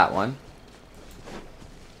 Not that one.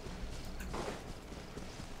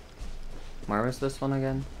 Where was this one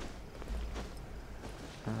again?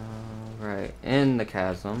 Right. In the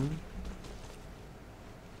chasm.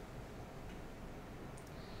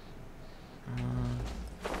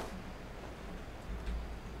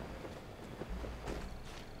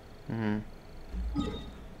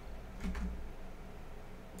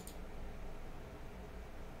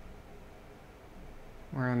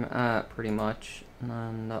 Where I'm at, pretty much. And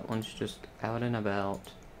then that one's just out and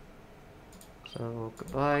about. So,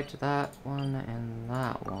 goodbye to that one and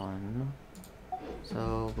that one.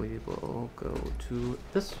 So, we will go to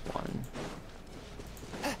this one.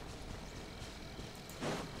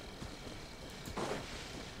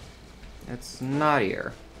 It's not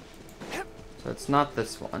here. So, it's not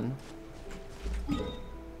this one.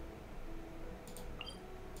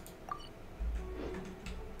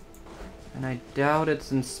 And I doubt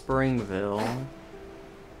it's in Springville.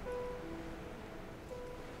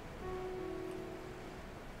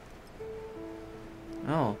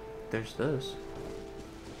 Oh, there's this.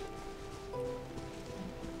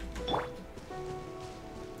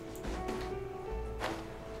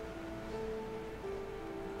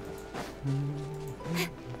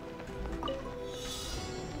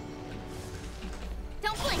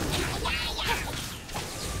 Don't blink.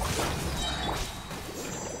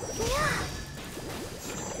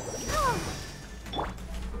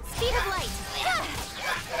 Speed of light.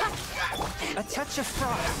 A touch of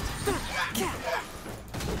frost.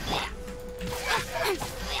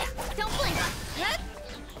 Don't blink.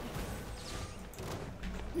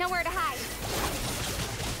 Nowhere to hide.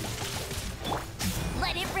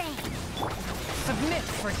 Let it rain. Submit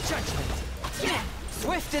for judgment.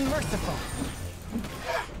 Swift and merciful.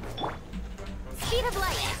 Speed of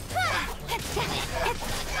light.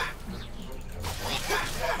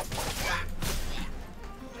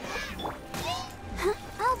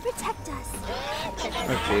 I'll protect us.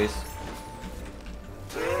 Oh, jeez.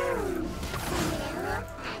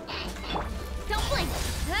 Don't blink.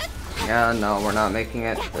 Yeah, no, we're not making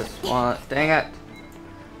it this one. Dang it.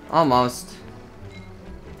 Almost.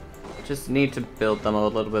 Just need to build them a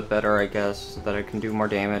little bit better, I guess, so that I can do more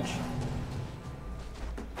damage.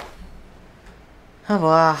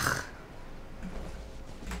 Oh,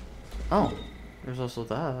 there's also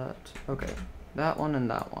that. Okay, that one and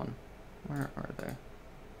that one. Where are they?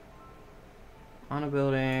 On a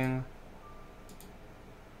building.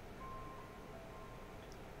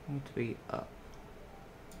 Need to be up.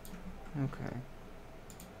 Okay.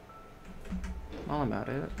 While I'm at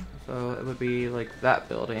it. So it would be like that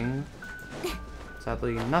building.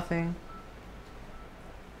 Sadly, nothing.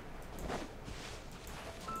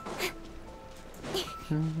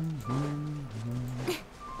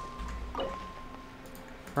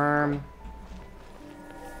 Firm.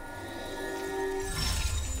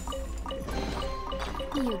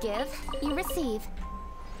 give, you receive.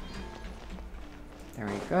 There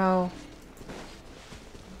we go.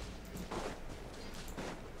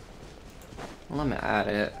 Let me add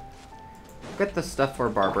it. Get the stuff for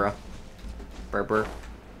Barbara. Barbara.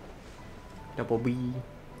 Double B.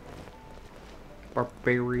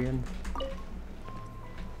 Barbarian.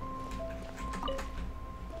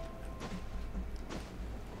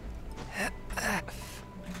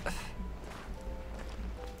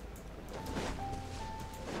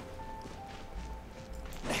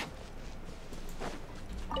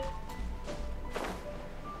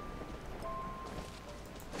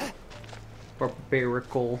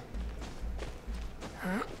 Barbarical.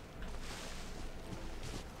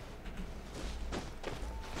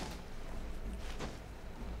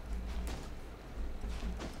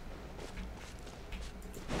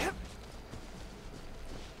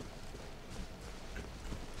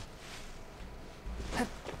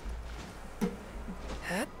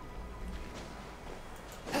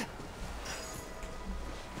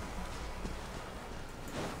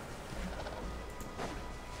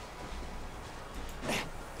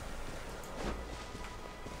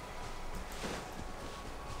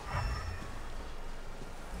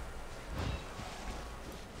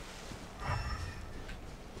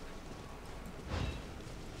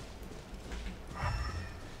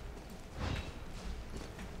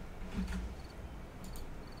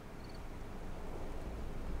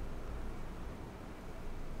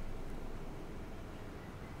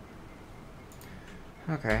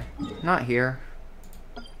 Okay, not here.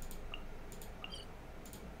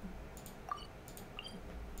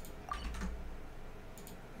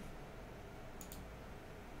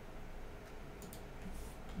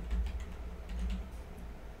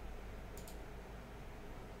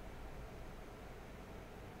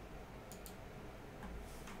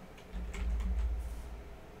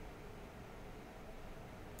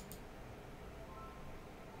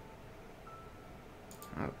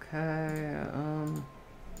 Okay,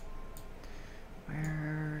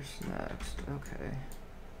 where's next? Okay.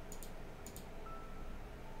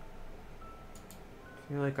 I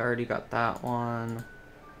feel like I already got that one.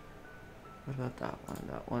 What about that one?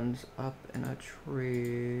 That one's up in a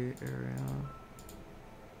tree area.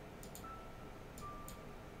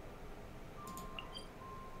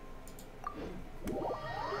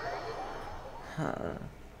 Huh.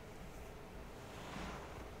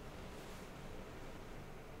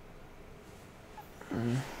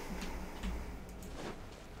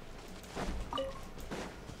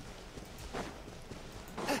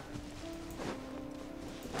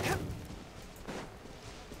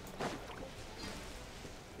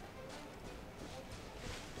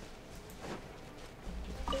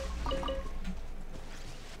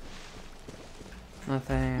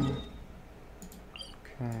 Nothing.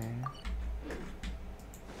 Okay.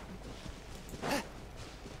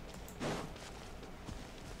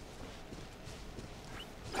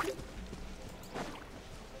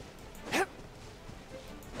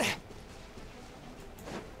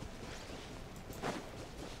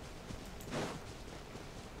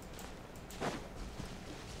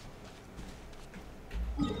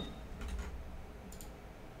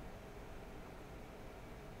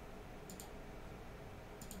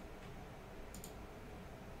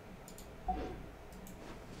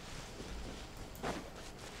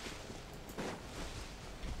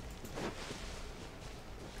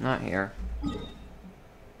 Not here.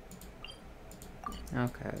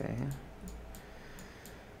 Okay.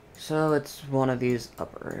 So it's one of these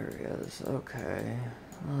upper areas. Okay.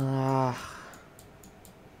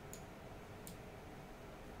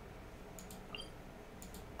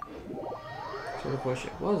 Sort of wish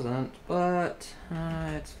it wasn't, but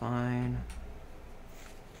it's fine.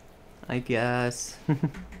 I guess.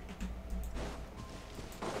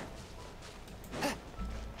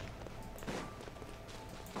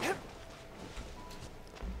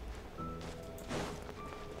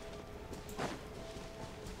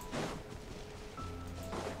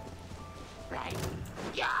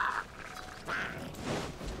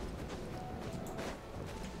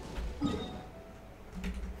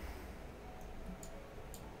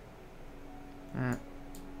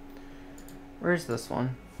 Where's this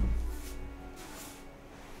one?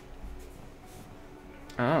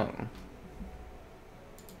 Oh.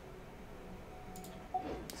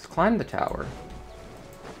 Let's climb the tower.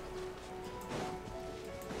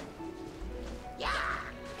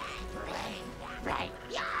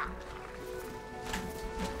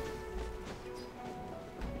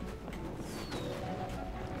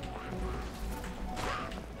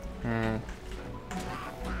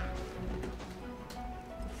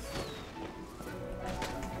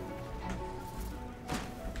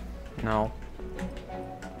 No.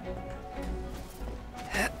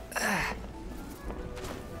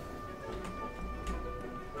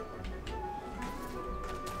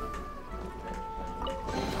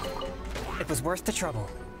 It was worth the trouble.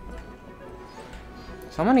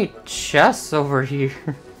 So many chests over here.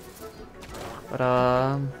 But,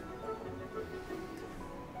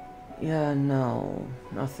 yeah, no.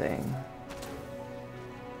 Nothing.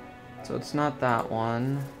 So it's not that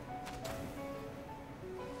one.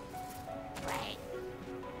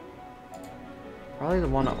 Probably the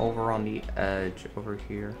one over on the edge over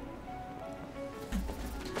here.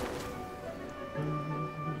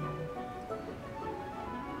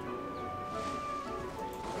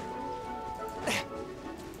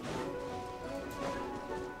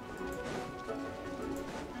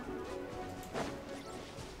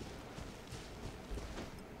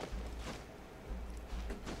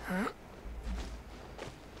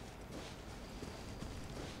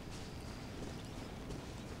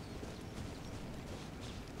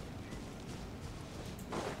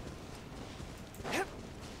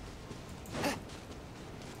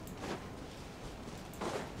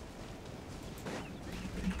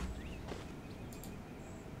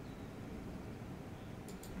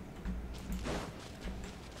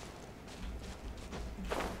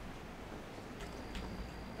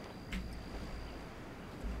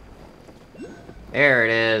 There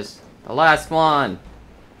it is. The last one.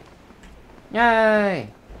 Yay!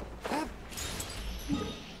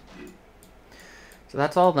 So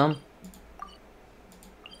that's all of them.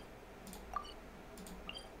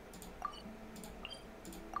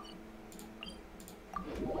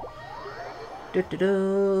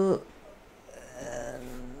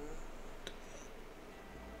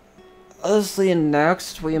 Honestly,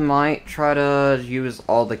 next we might try to use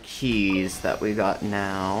all the keys that we got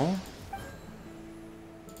now.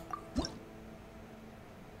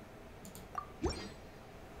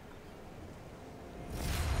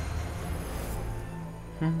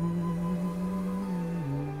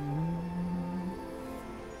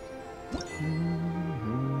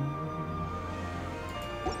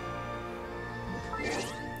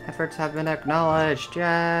 Efforts have been acknowledged,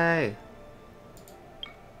 yay!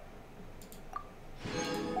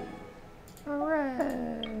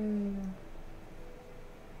 Hooray!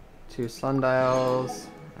 2 sundials,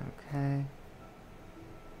 okay.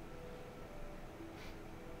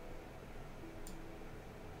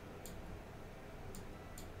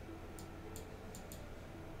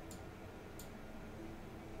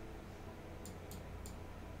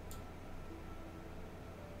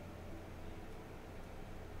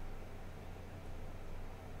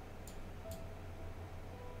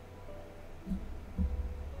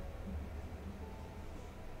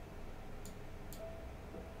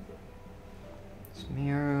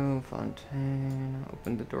 Smear, Fontaine,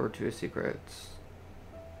 open the door to a secret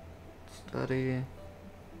study.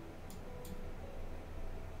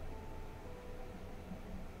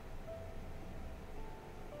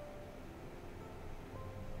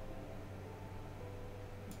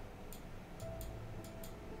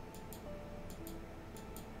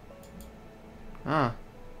 Ah.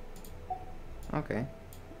 Okay.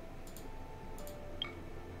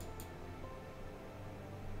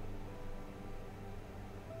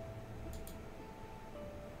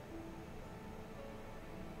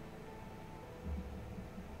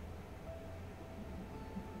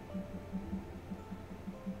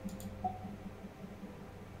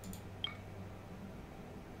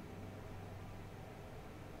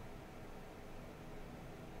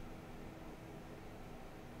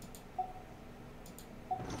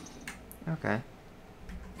 Okay.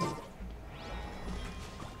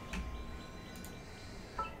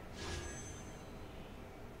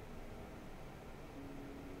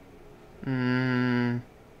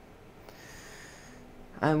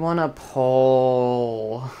 I wanna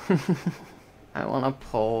pull. I wanna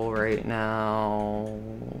pull right now.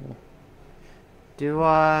 Do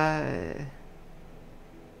I?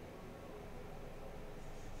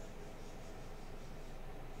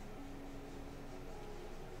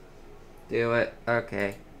 Do it.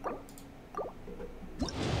 Okay.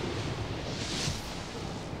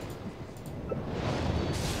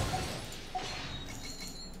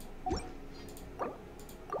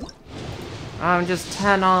 I'm just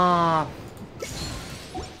 10 off.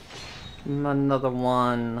 Another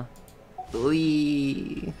one.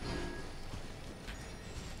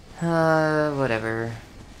 Whatever.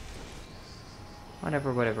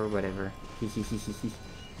 Whatever.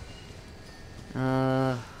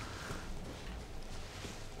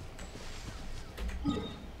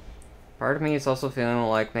 Part of me is also feeling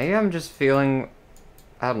like maybe I'm just feeling,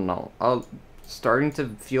 I don't know, starting to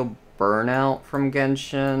feel burnout from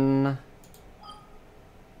Genshin.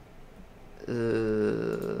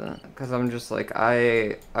 Because I'm just like,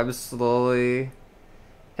 I'm slowly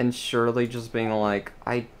and surely just being like,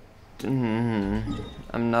 I'm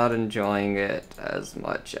not enjoying it as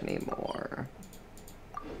much anymore.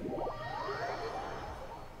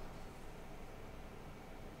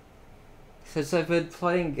 Since I've been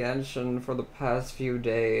playing Genshin for the past few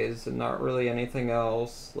days and not really anything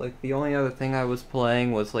else, like the only other thing I was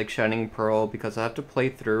playing was like Shining Pearl because I have to play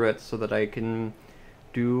through it so that I can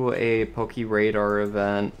do a Poke Radar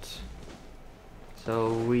event. So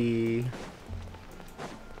oh wait,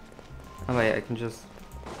 I can just...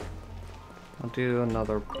 I'll do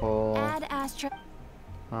another pull. Add Astro.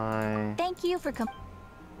 Hi. Thank you for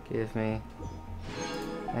Give me.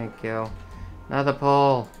 Thank you. Another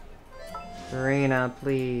pull. Furina,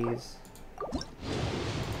 please.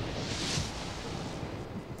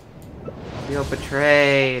 Feel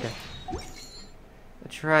betrayed.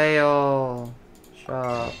 Betrayal.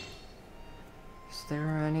 Shop. Is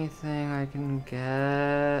there anything I can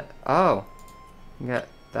get? Oh. Get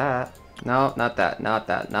that. No, not that. Not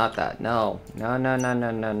that. Not that. No. No, no, no,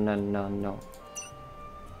 no, no, no, no, no.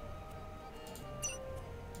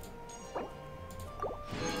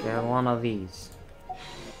 Get one of these.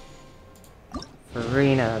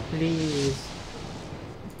 Furina, please.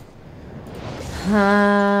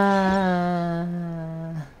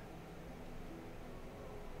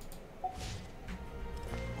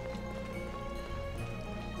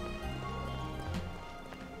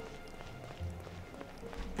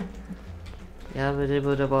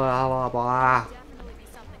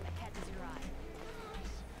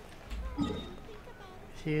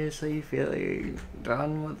 Seriously feeling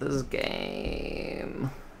done with this game.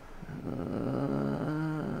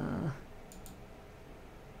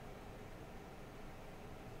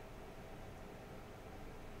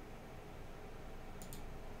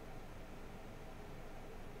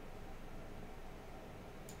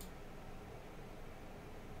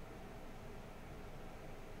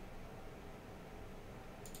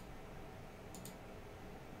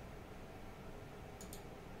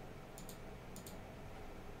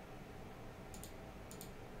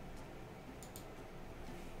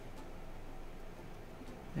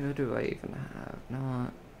 What do I even have?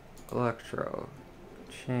 Not Electro.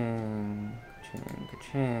 Ching, ching,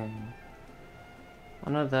 ching.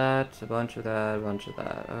 One of that, a bunch of that, a bunch of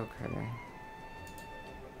that. Okay.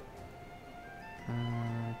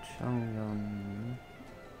 Chongyun.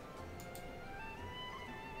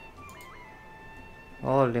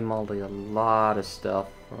 Holy moly, a lot of stuff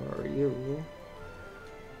for you.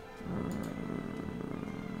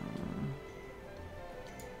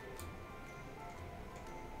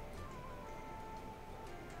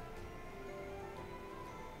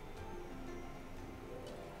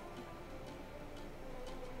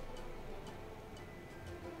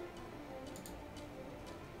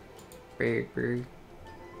 Baby.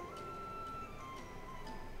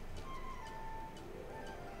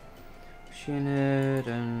 Shined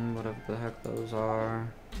and whatever the heck those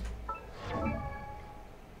are.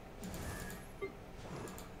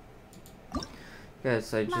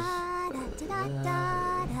 Guys, I just...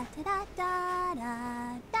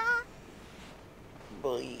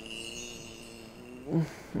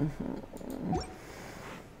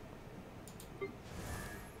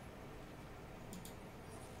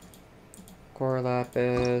 Core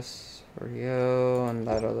Lapis for you and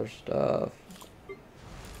that other stuff.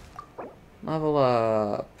 Level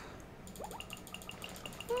up.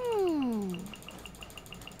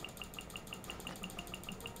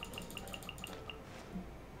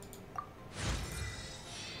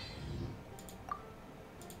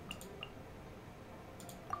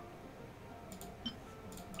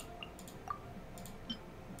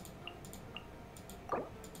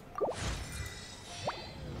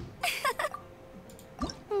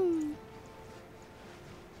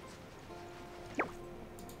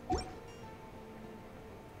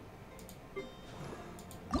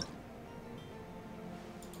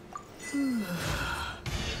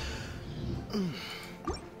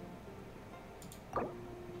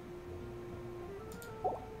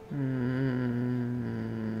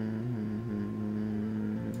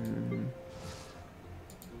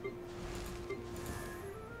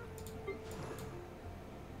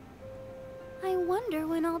 I wonder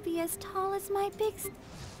when I'll be as tall as my big...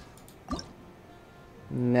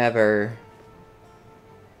 Never.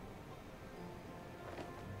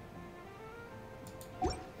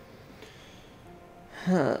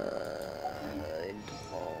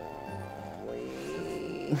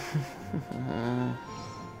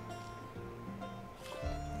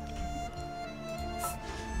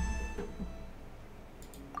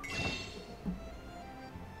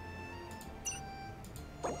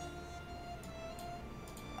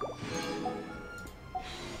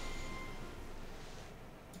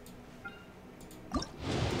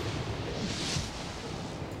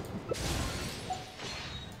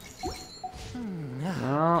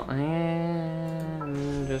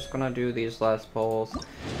 just gonna do these last polls,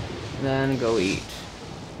 then go eat.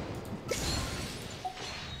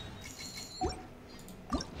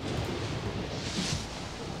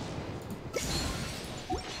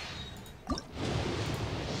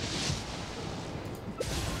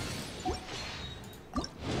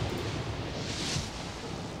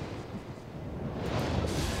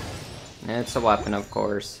 It's a weapon, of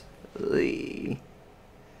course. Ugh.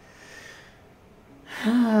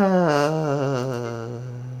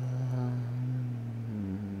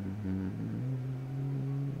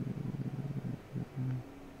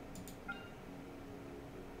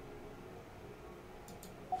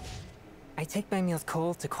 I take my meals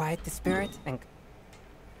cold to quiet the spirit and...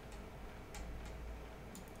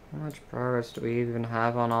 How much progress do we even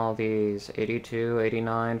have on all these? 82,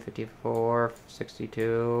 89, 54,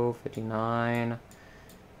 62, 59,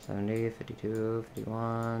 70, 52,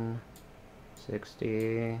 51,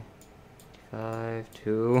 60, 55,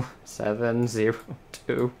 2, 7, 0,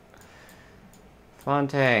 2.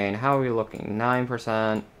 Fontaine, how are we looking?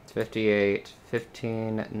 9%, 58,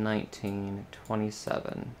 15, 19,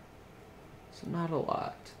 27. So not a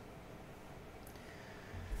lot.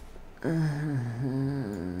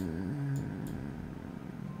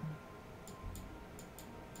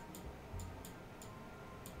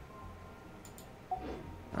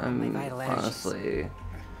 Honestly,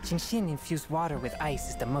 Xingxian infused water with ice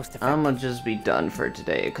is the most effective. I'm gonna just be done for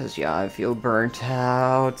today because yeah, I feel burnt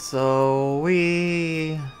out. So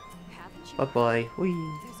bye bye.